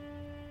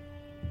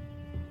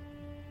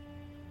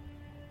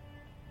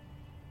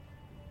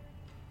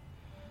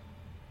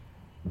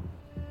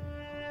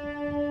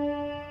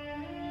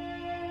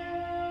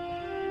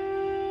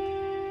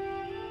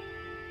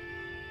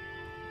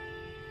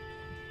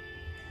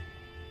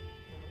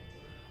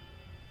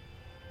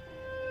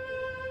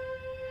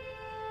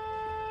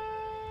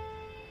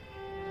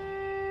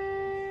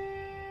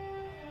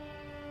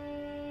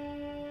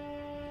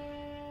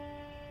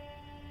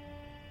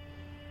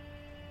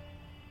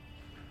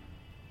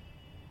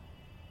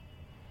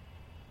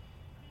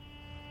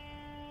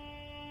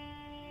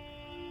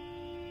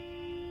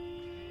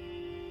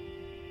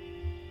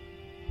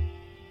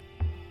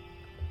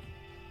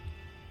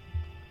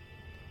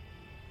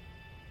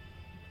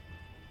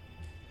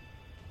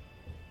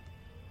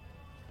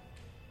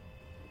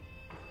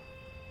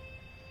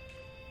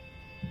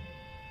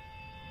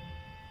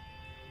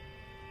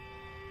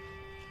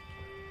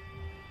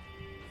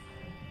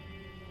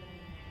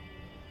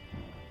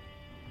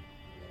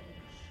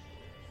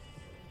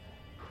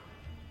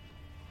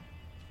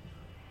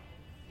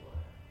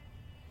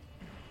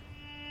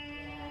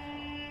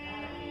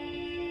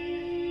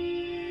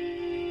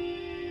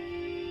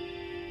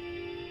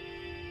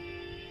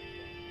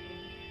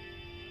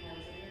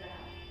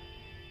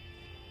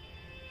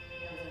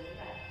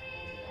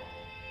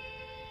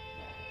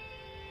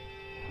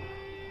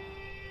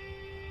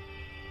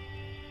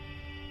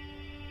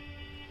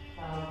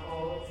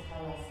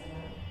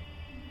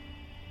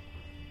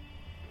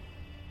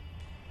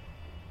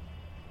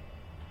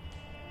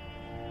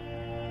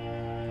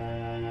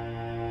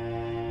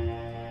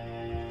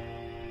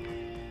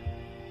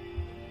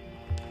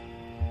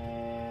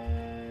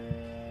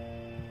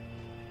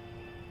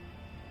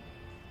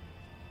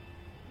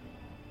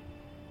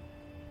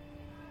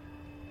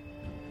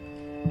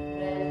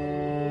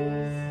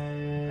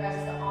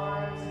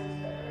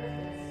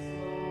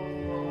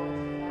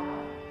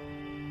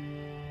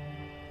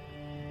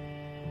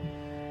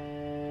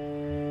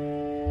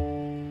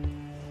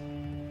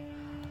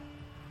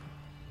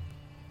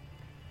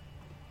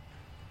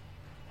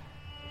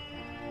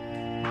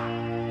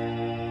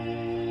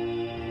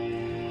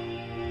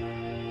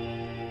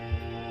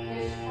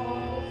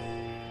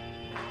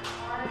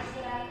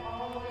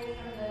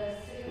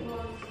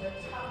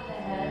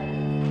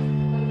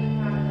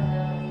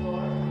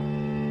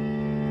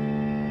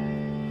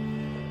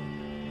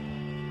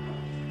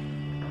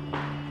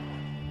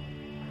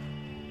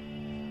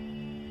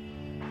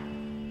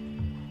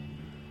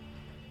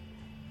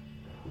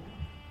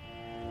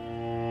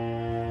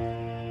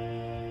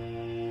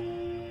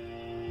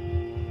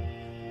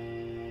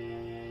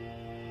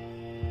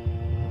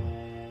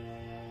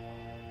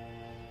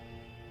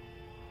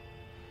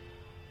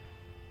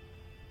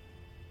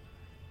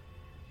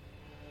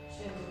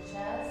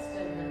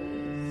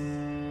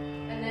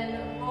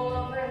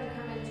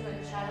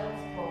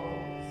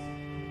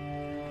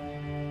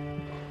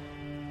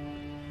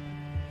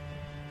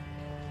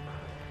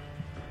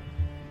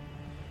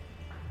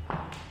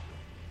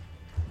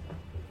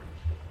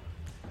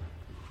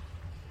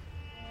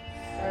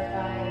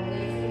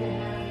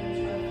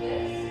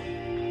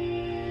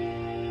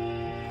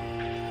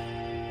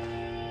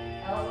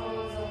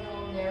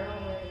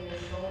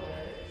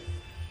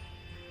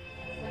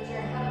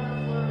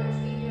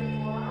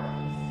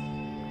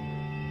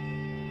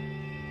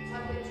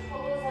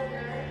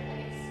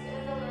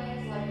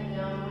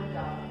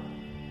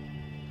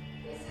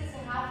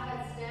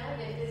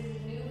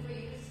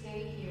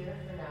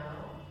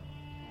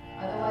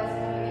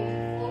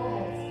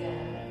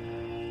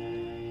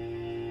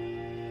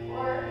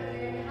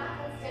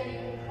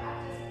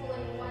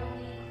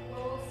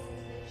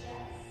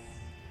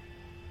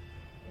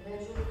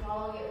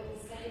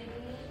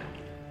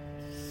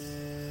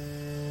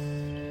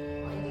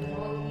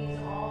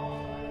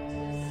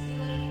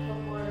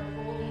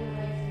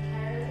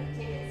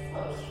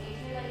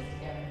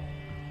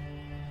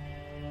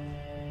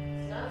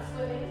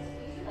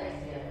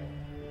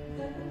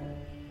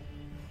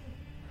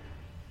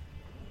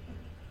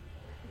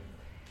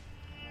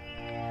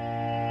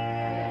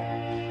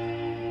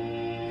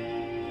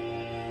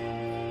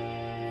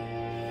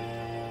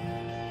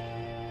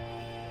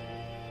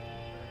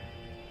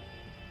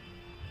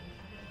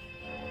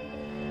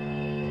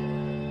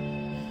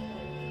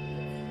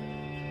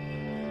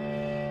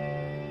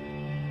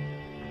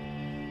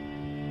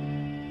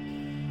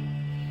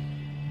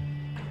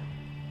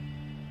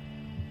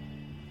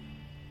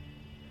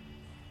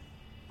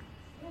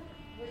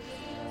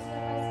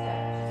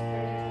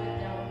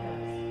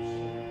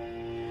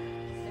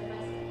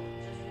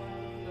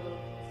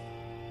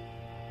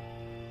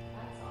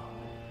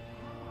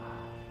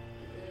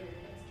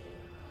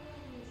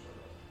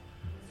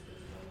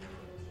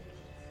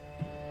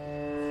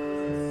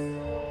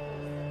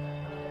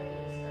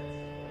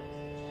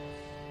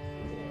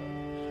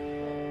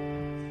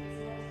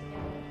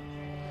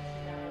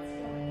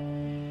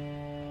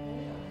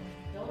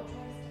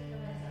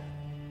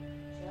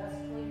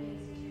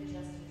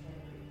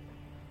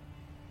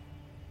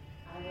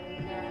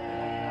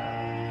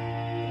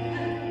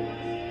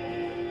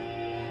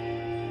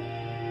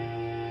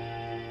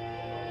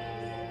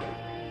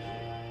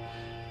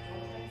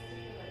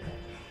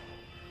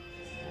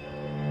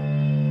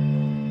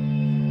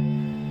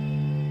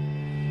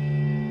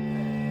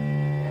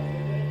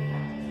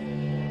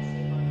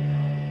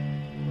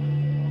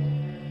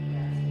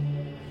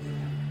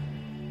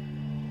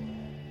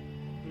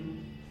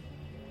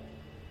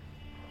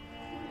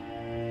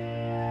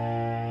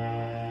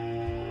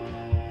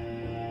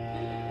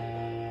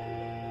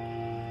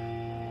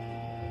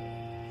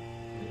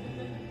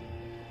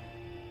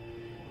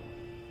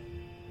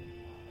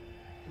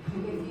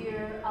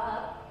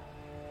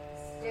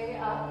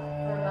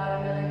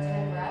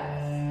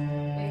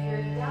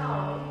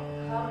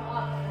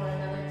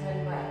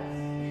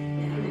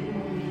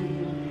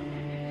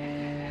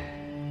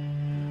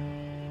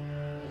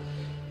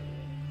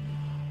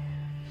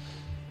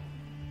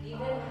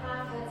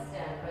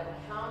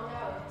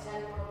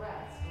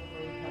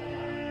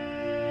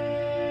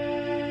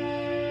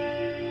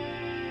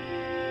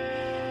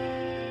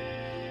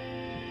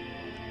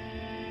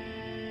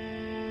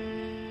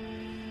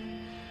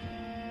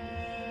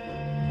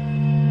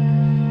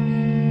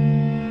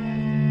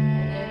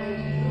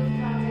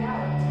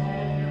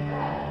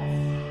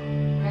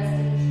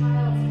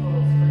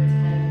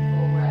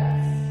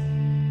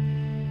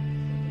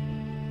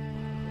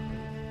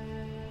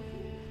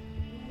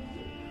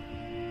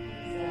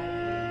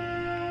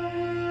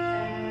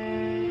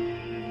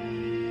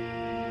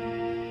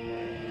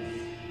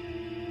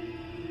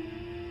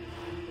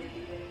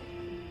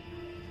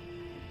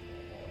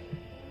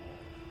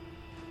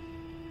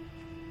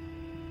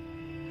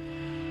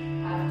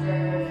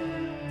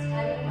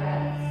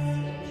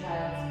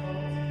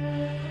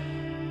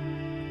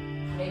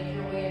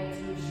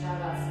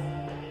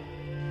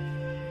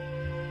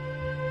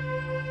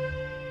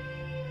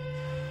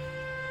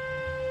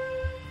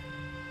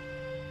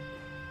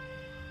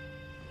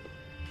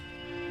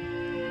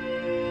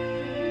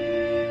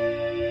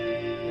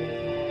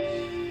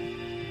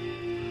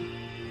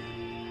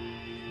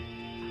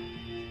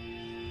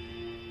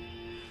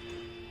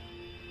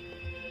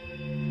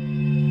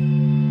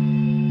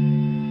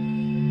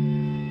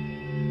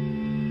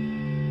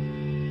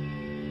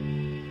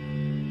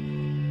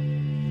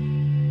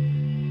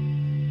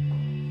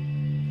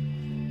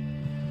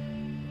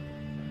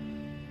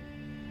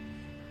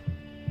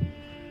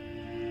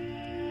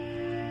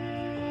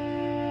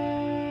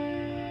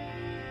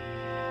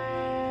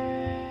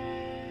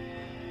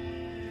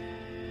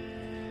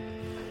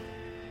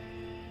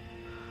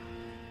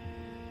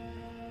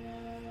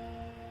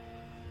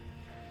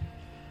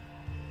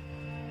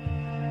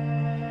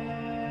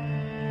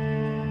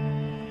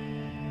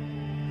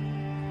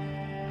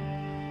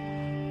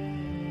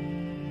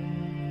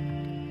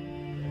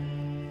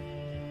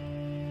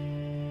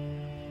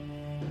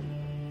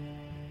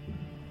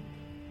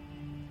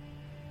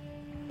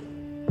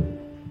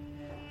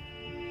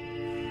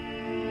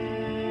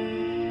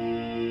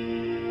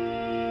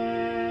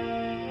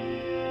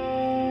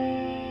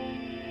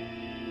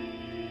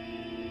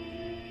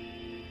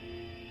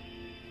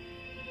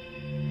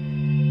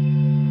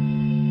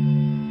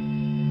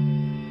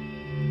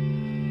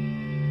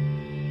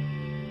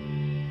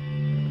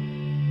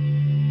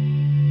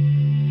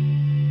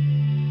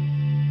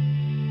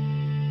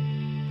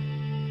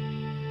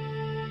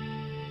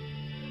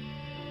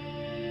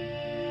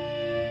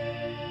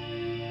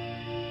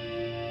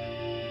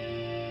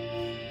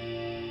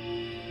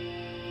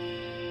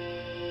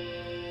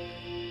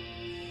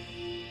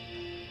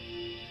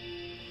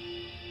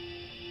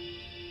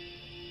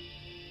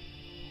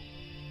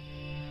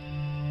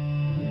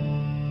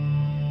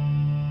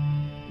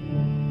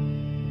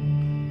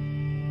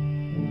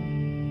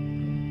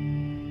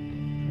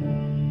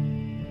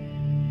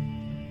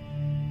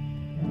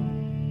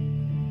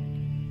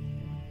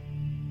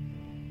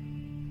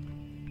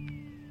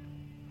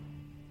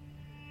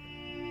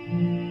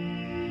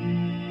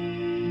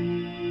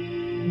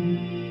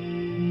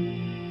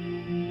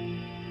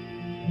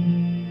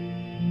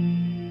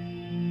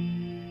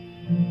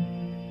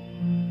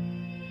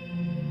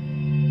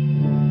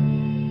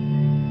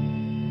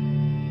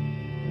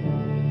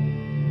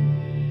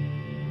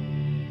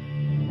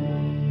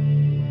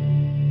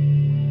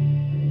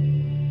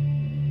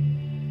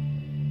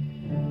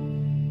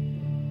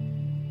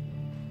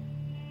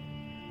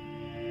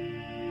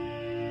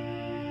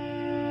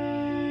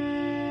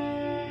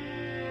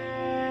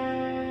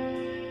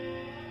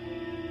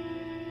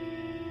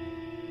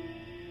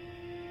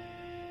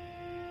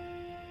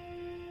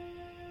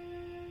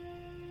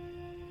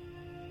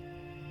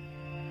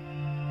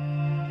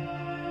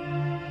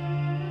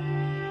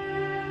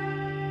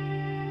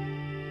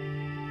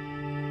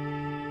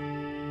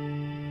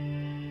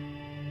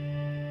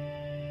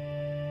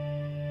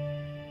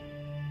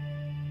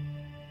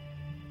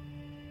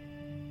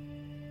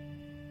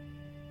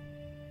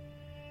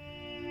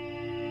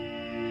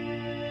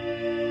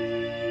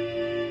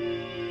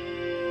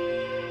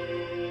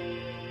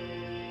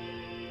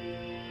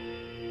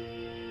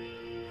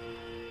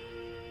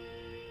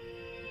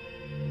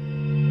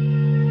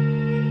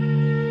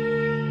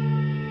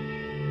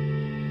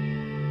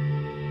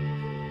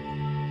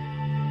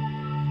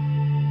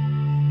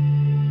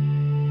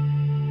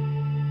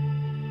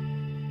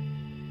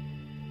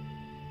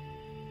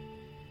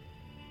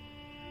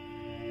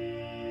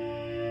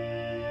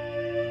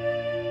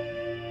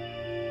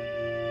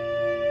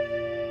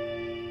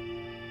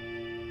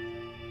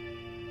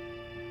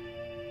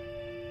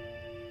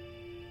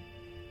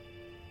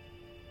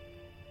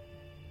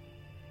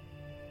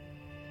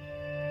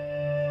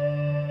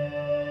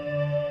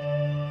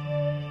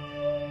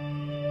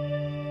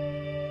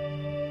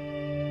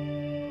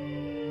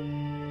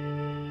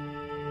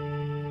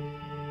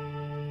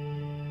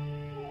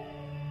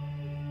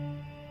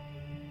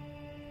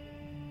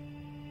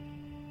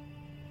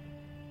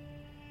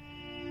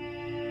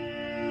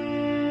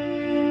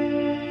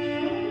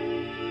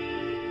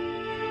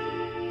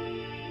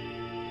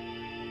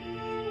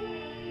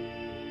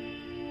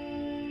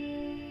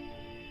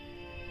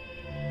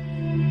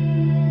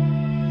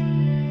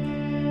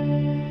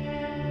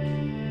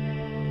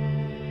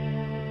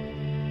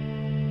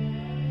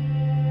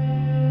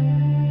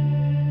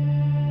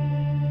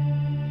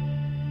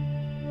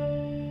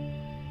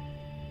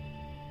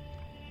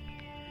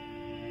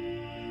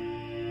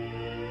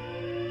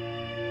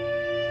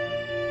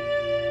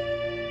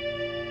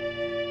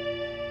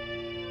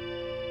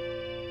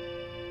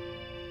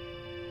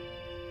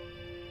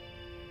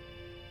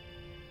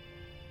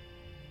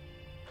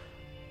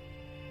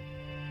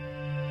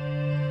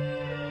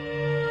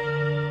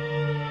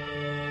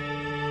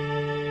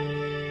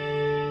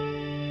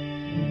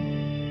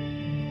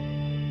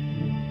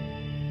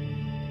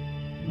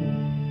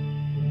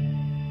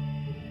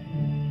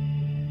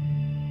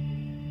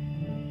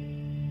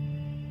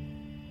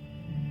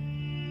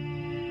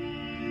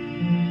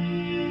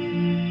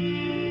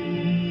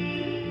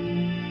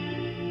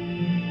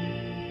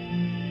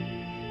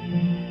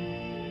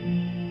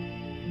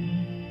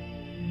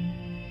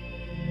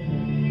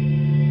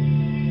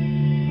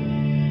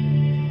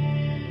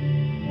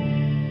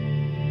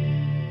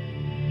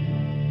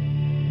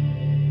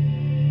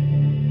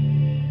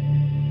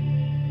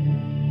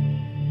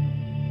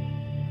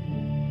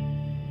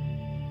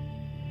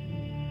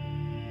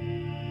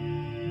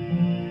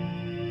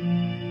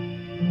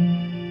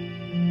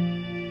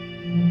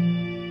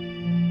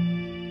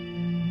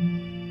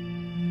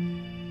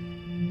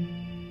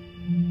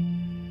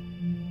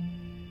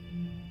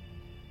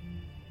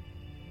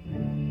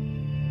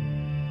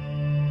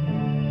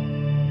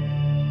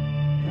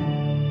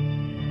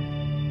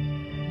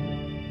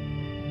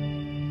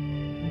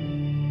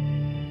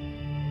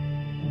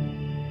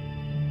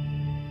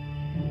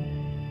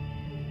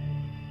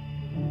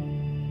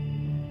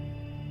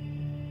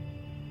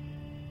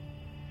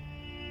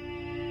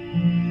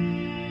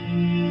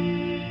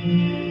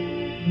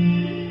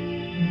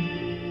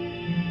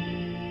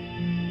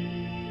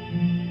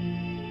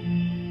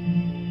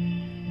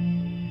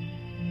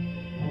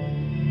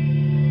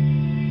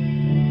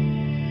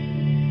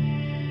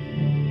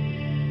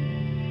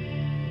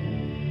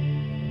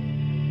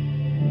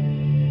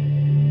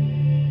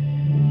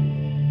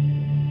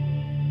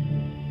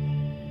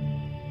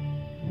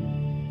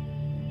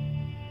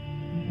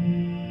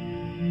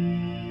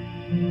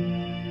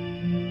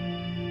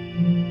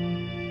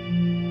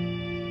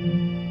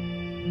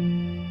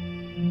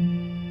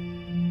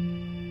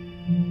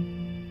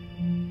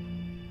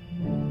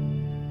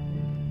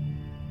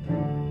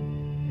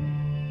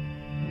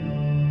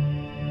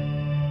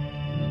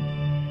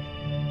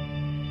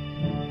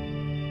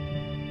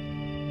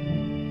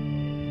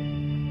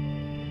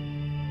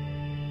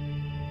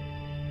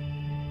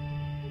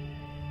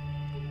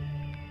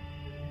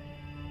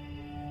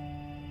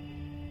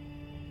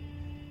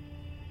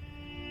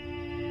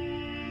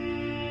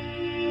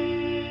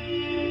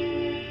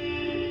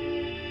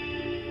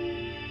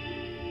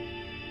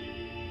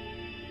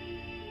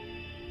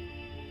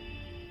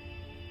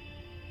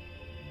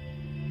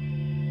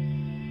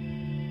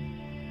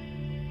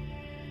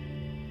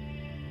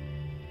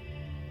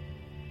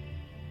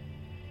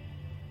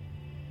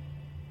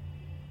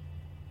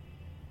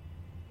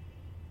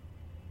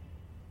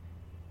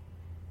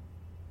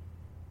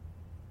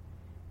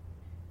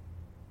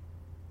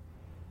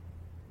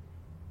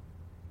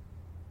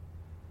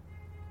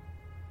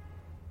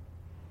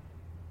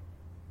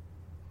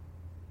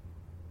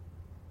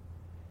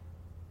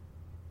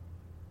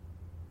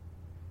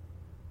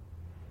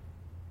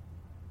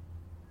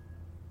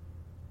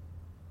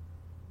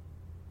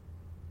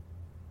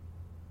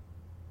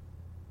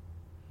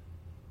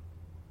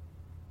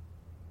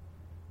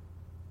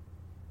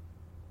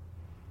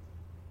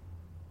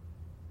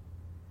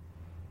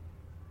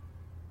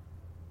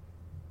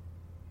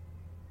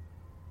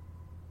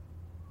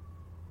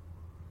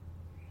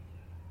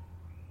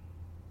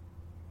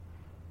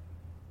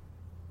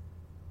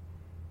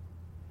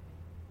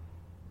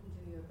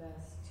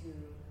 to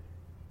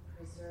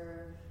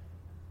preserve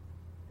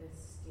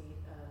this state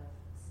of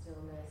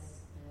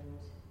stillness and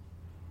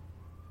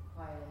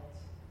quiet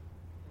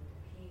and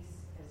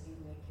peace as you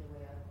make your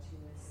way up to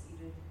a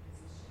seated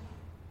position.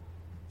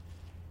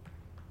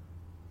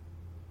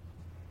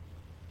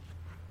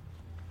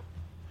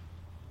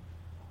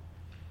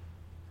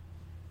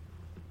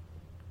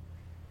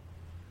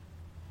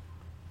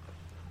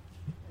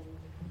 And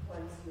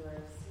once you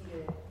are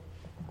seated,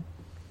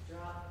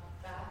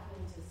 drop back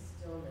into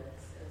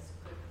stillness as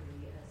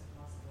quickly as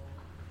possible.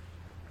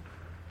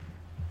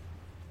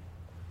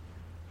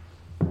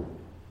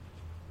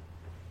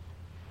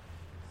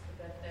 So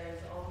that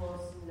there's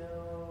almost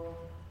no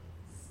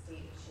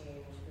state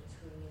change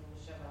between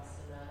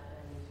Shavasana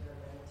and your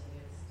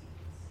meditative seat.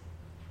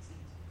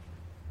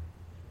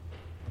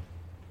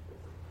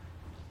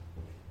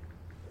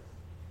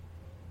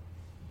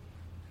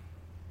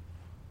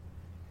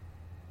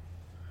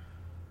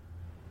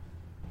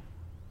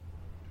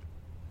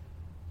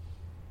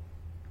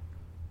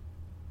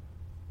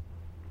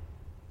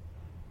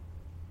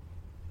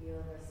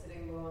 Feel the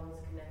sitting bones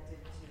connected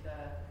to the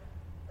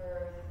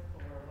earth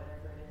or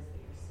whatever it is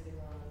that you're sitting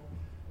on,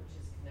 which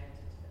is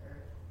connected to the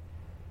earth.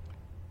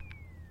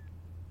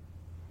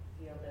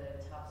 Feel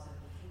the tops of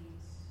the feet,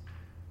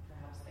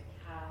 perhaps the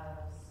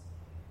calves,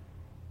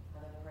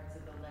 other parts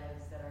of the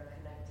legs that are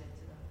connected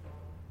to the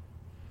floor.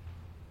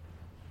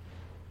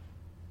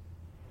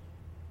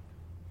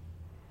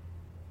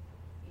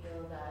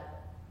 Feel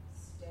that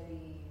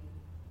steady,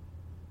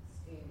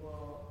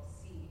 stable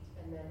seat,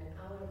 and then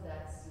out of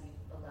that seat,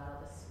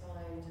 allow the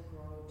spine to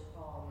grow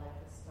tall like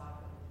the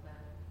stalk of a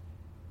plant.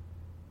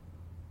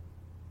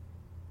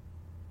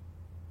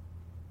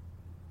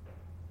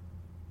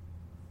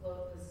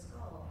 Float the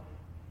skull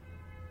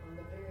on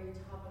the very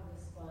top of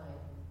the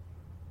spine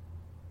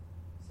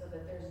so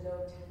that there's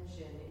no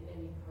tension in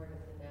any part of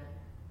the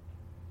neck.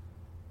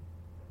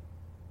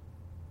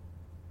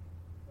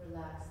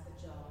 Relax the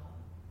jaw.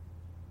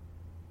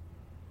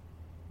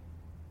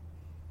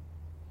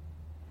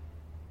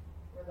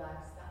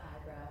 Relax the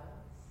eyebrows,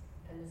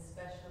 and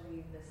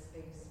especially the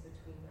space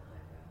between the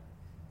eyebrows.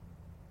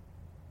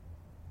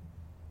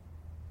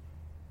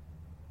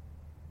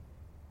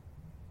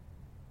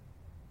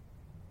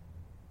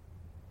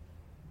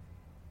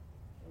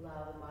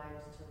 Allow the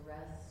mind to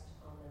rest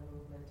on the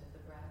movement of the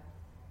breath.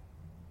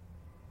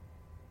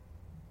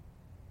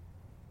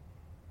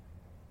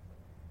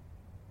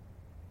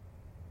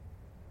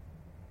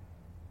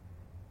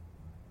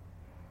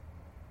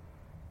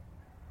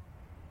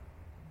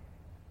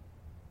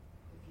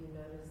 If you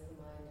notice the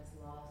mind is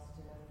lost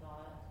in a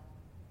thought,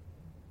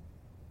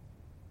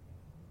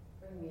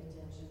 bring the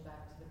attention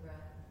back to the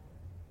breath.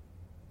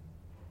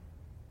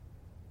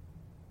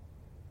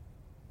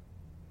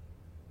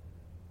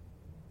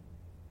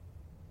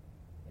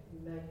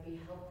 It might be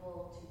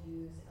helpful to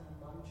use a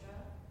mantra.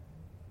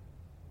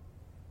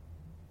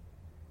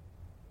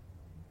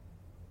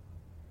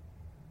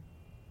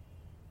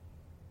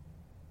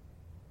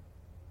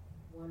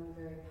 One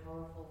very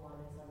powerful one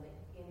is on the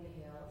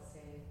inhale,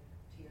 say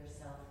to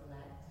yourself,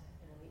 let,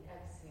 and on the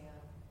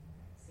exhale,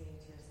 say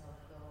to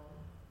yourself, go.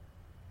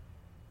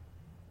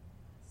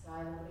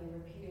 Silently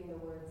repeating the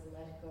words,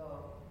 let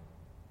go,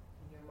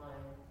 in your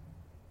mind.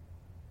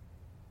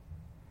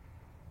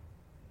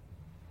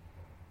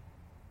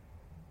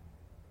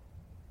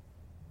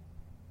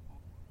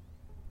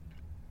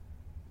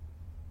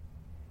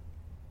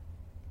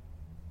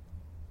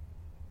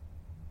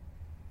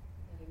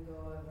 Letting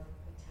go of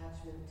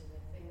attachment to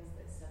the things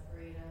that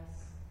separate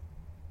us,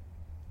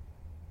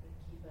 that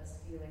keep us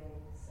feeling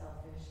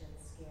selfish and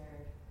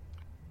scared.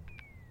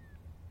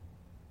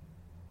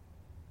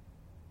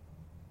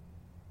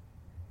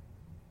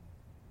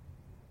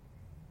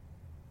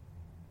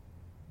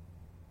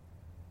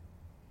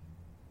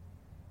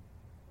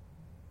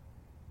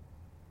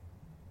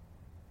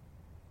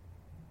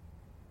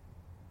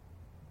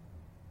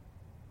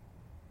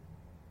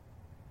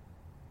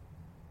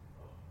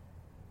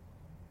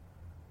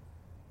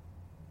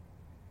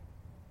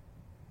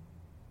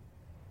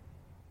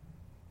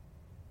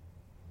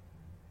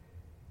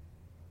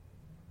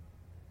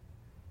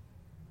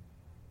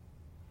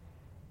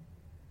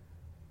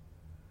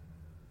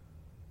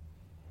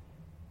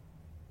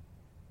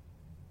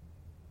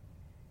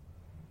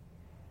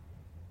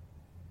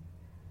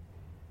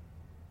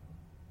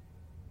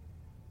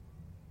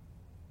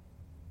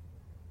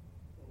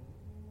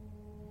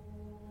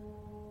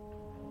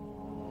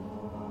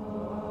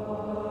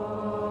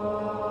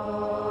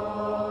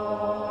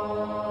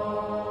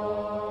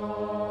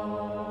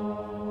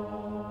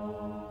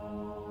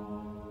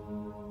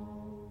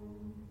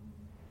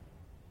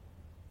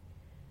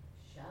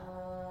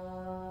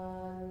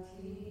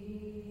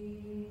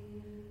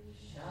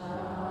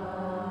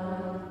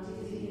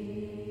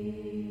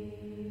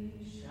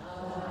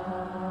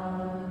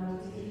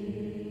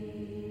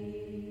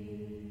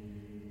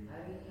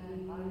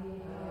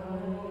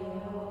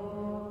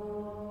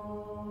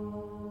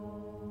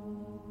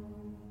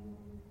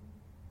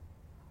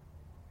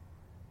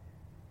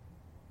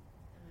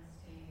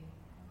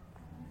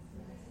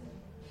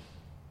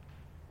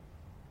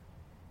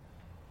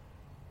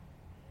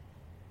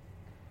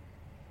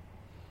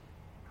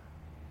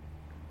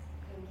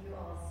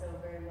 so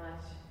very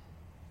much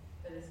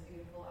for this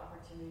beautiful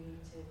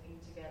opportunity to be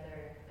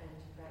together and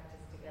to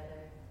practice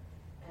together.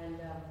 And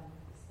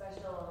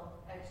special,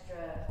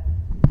 extra,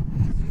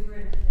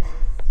 super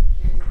intense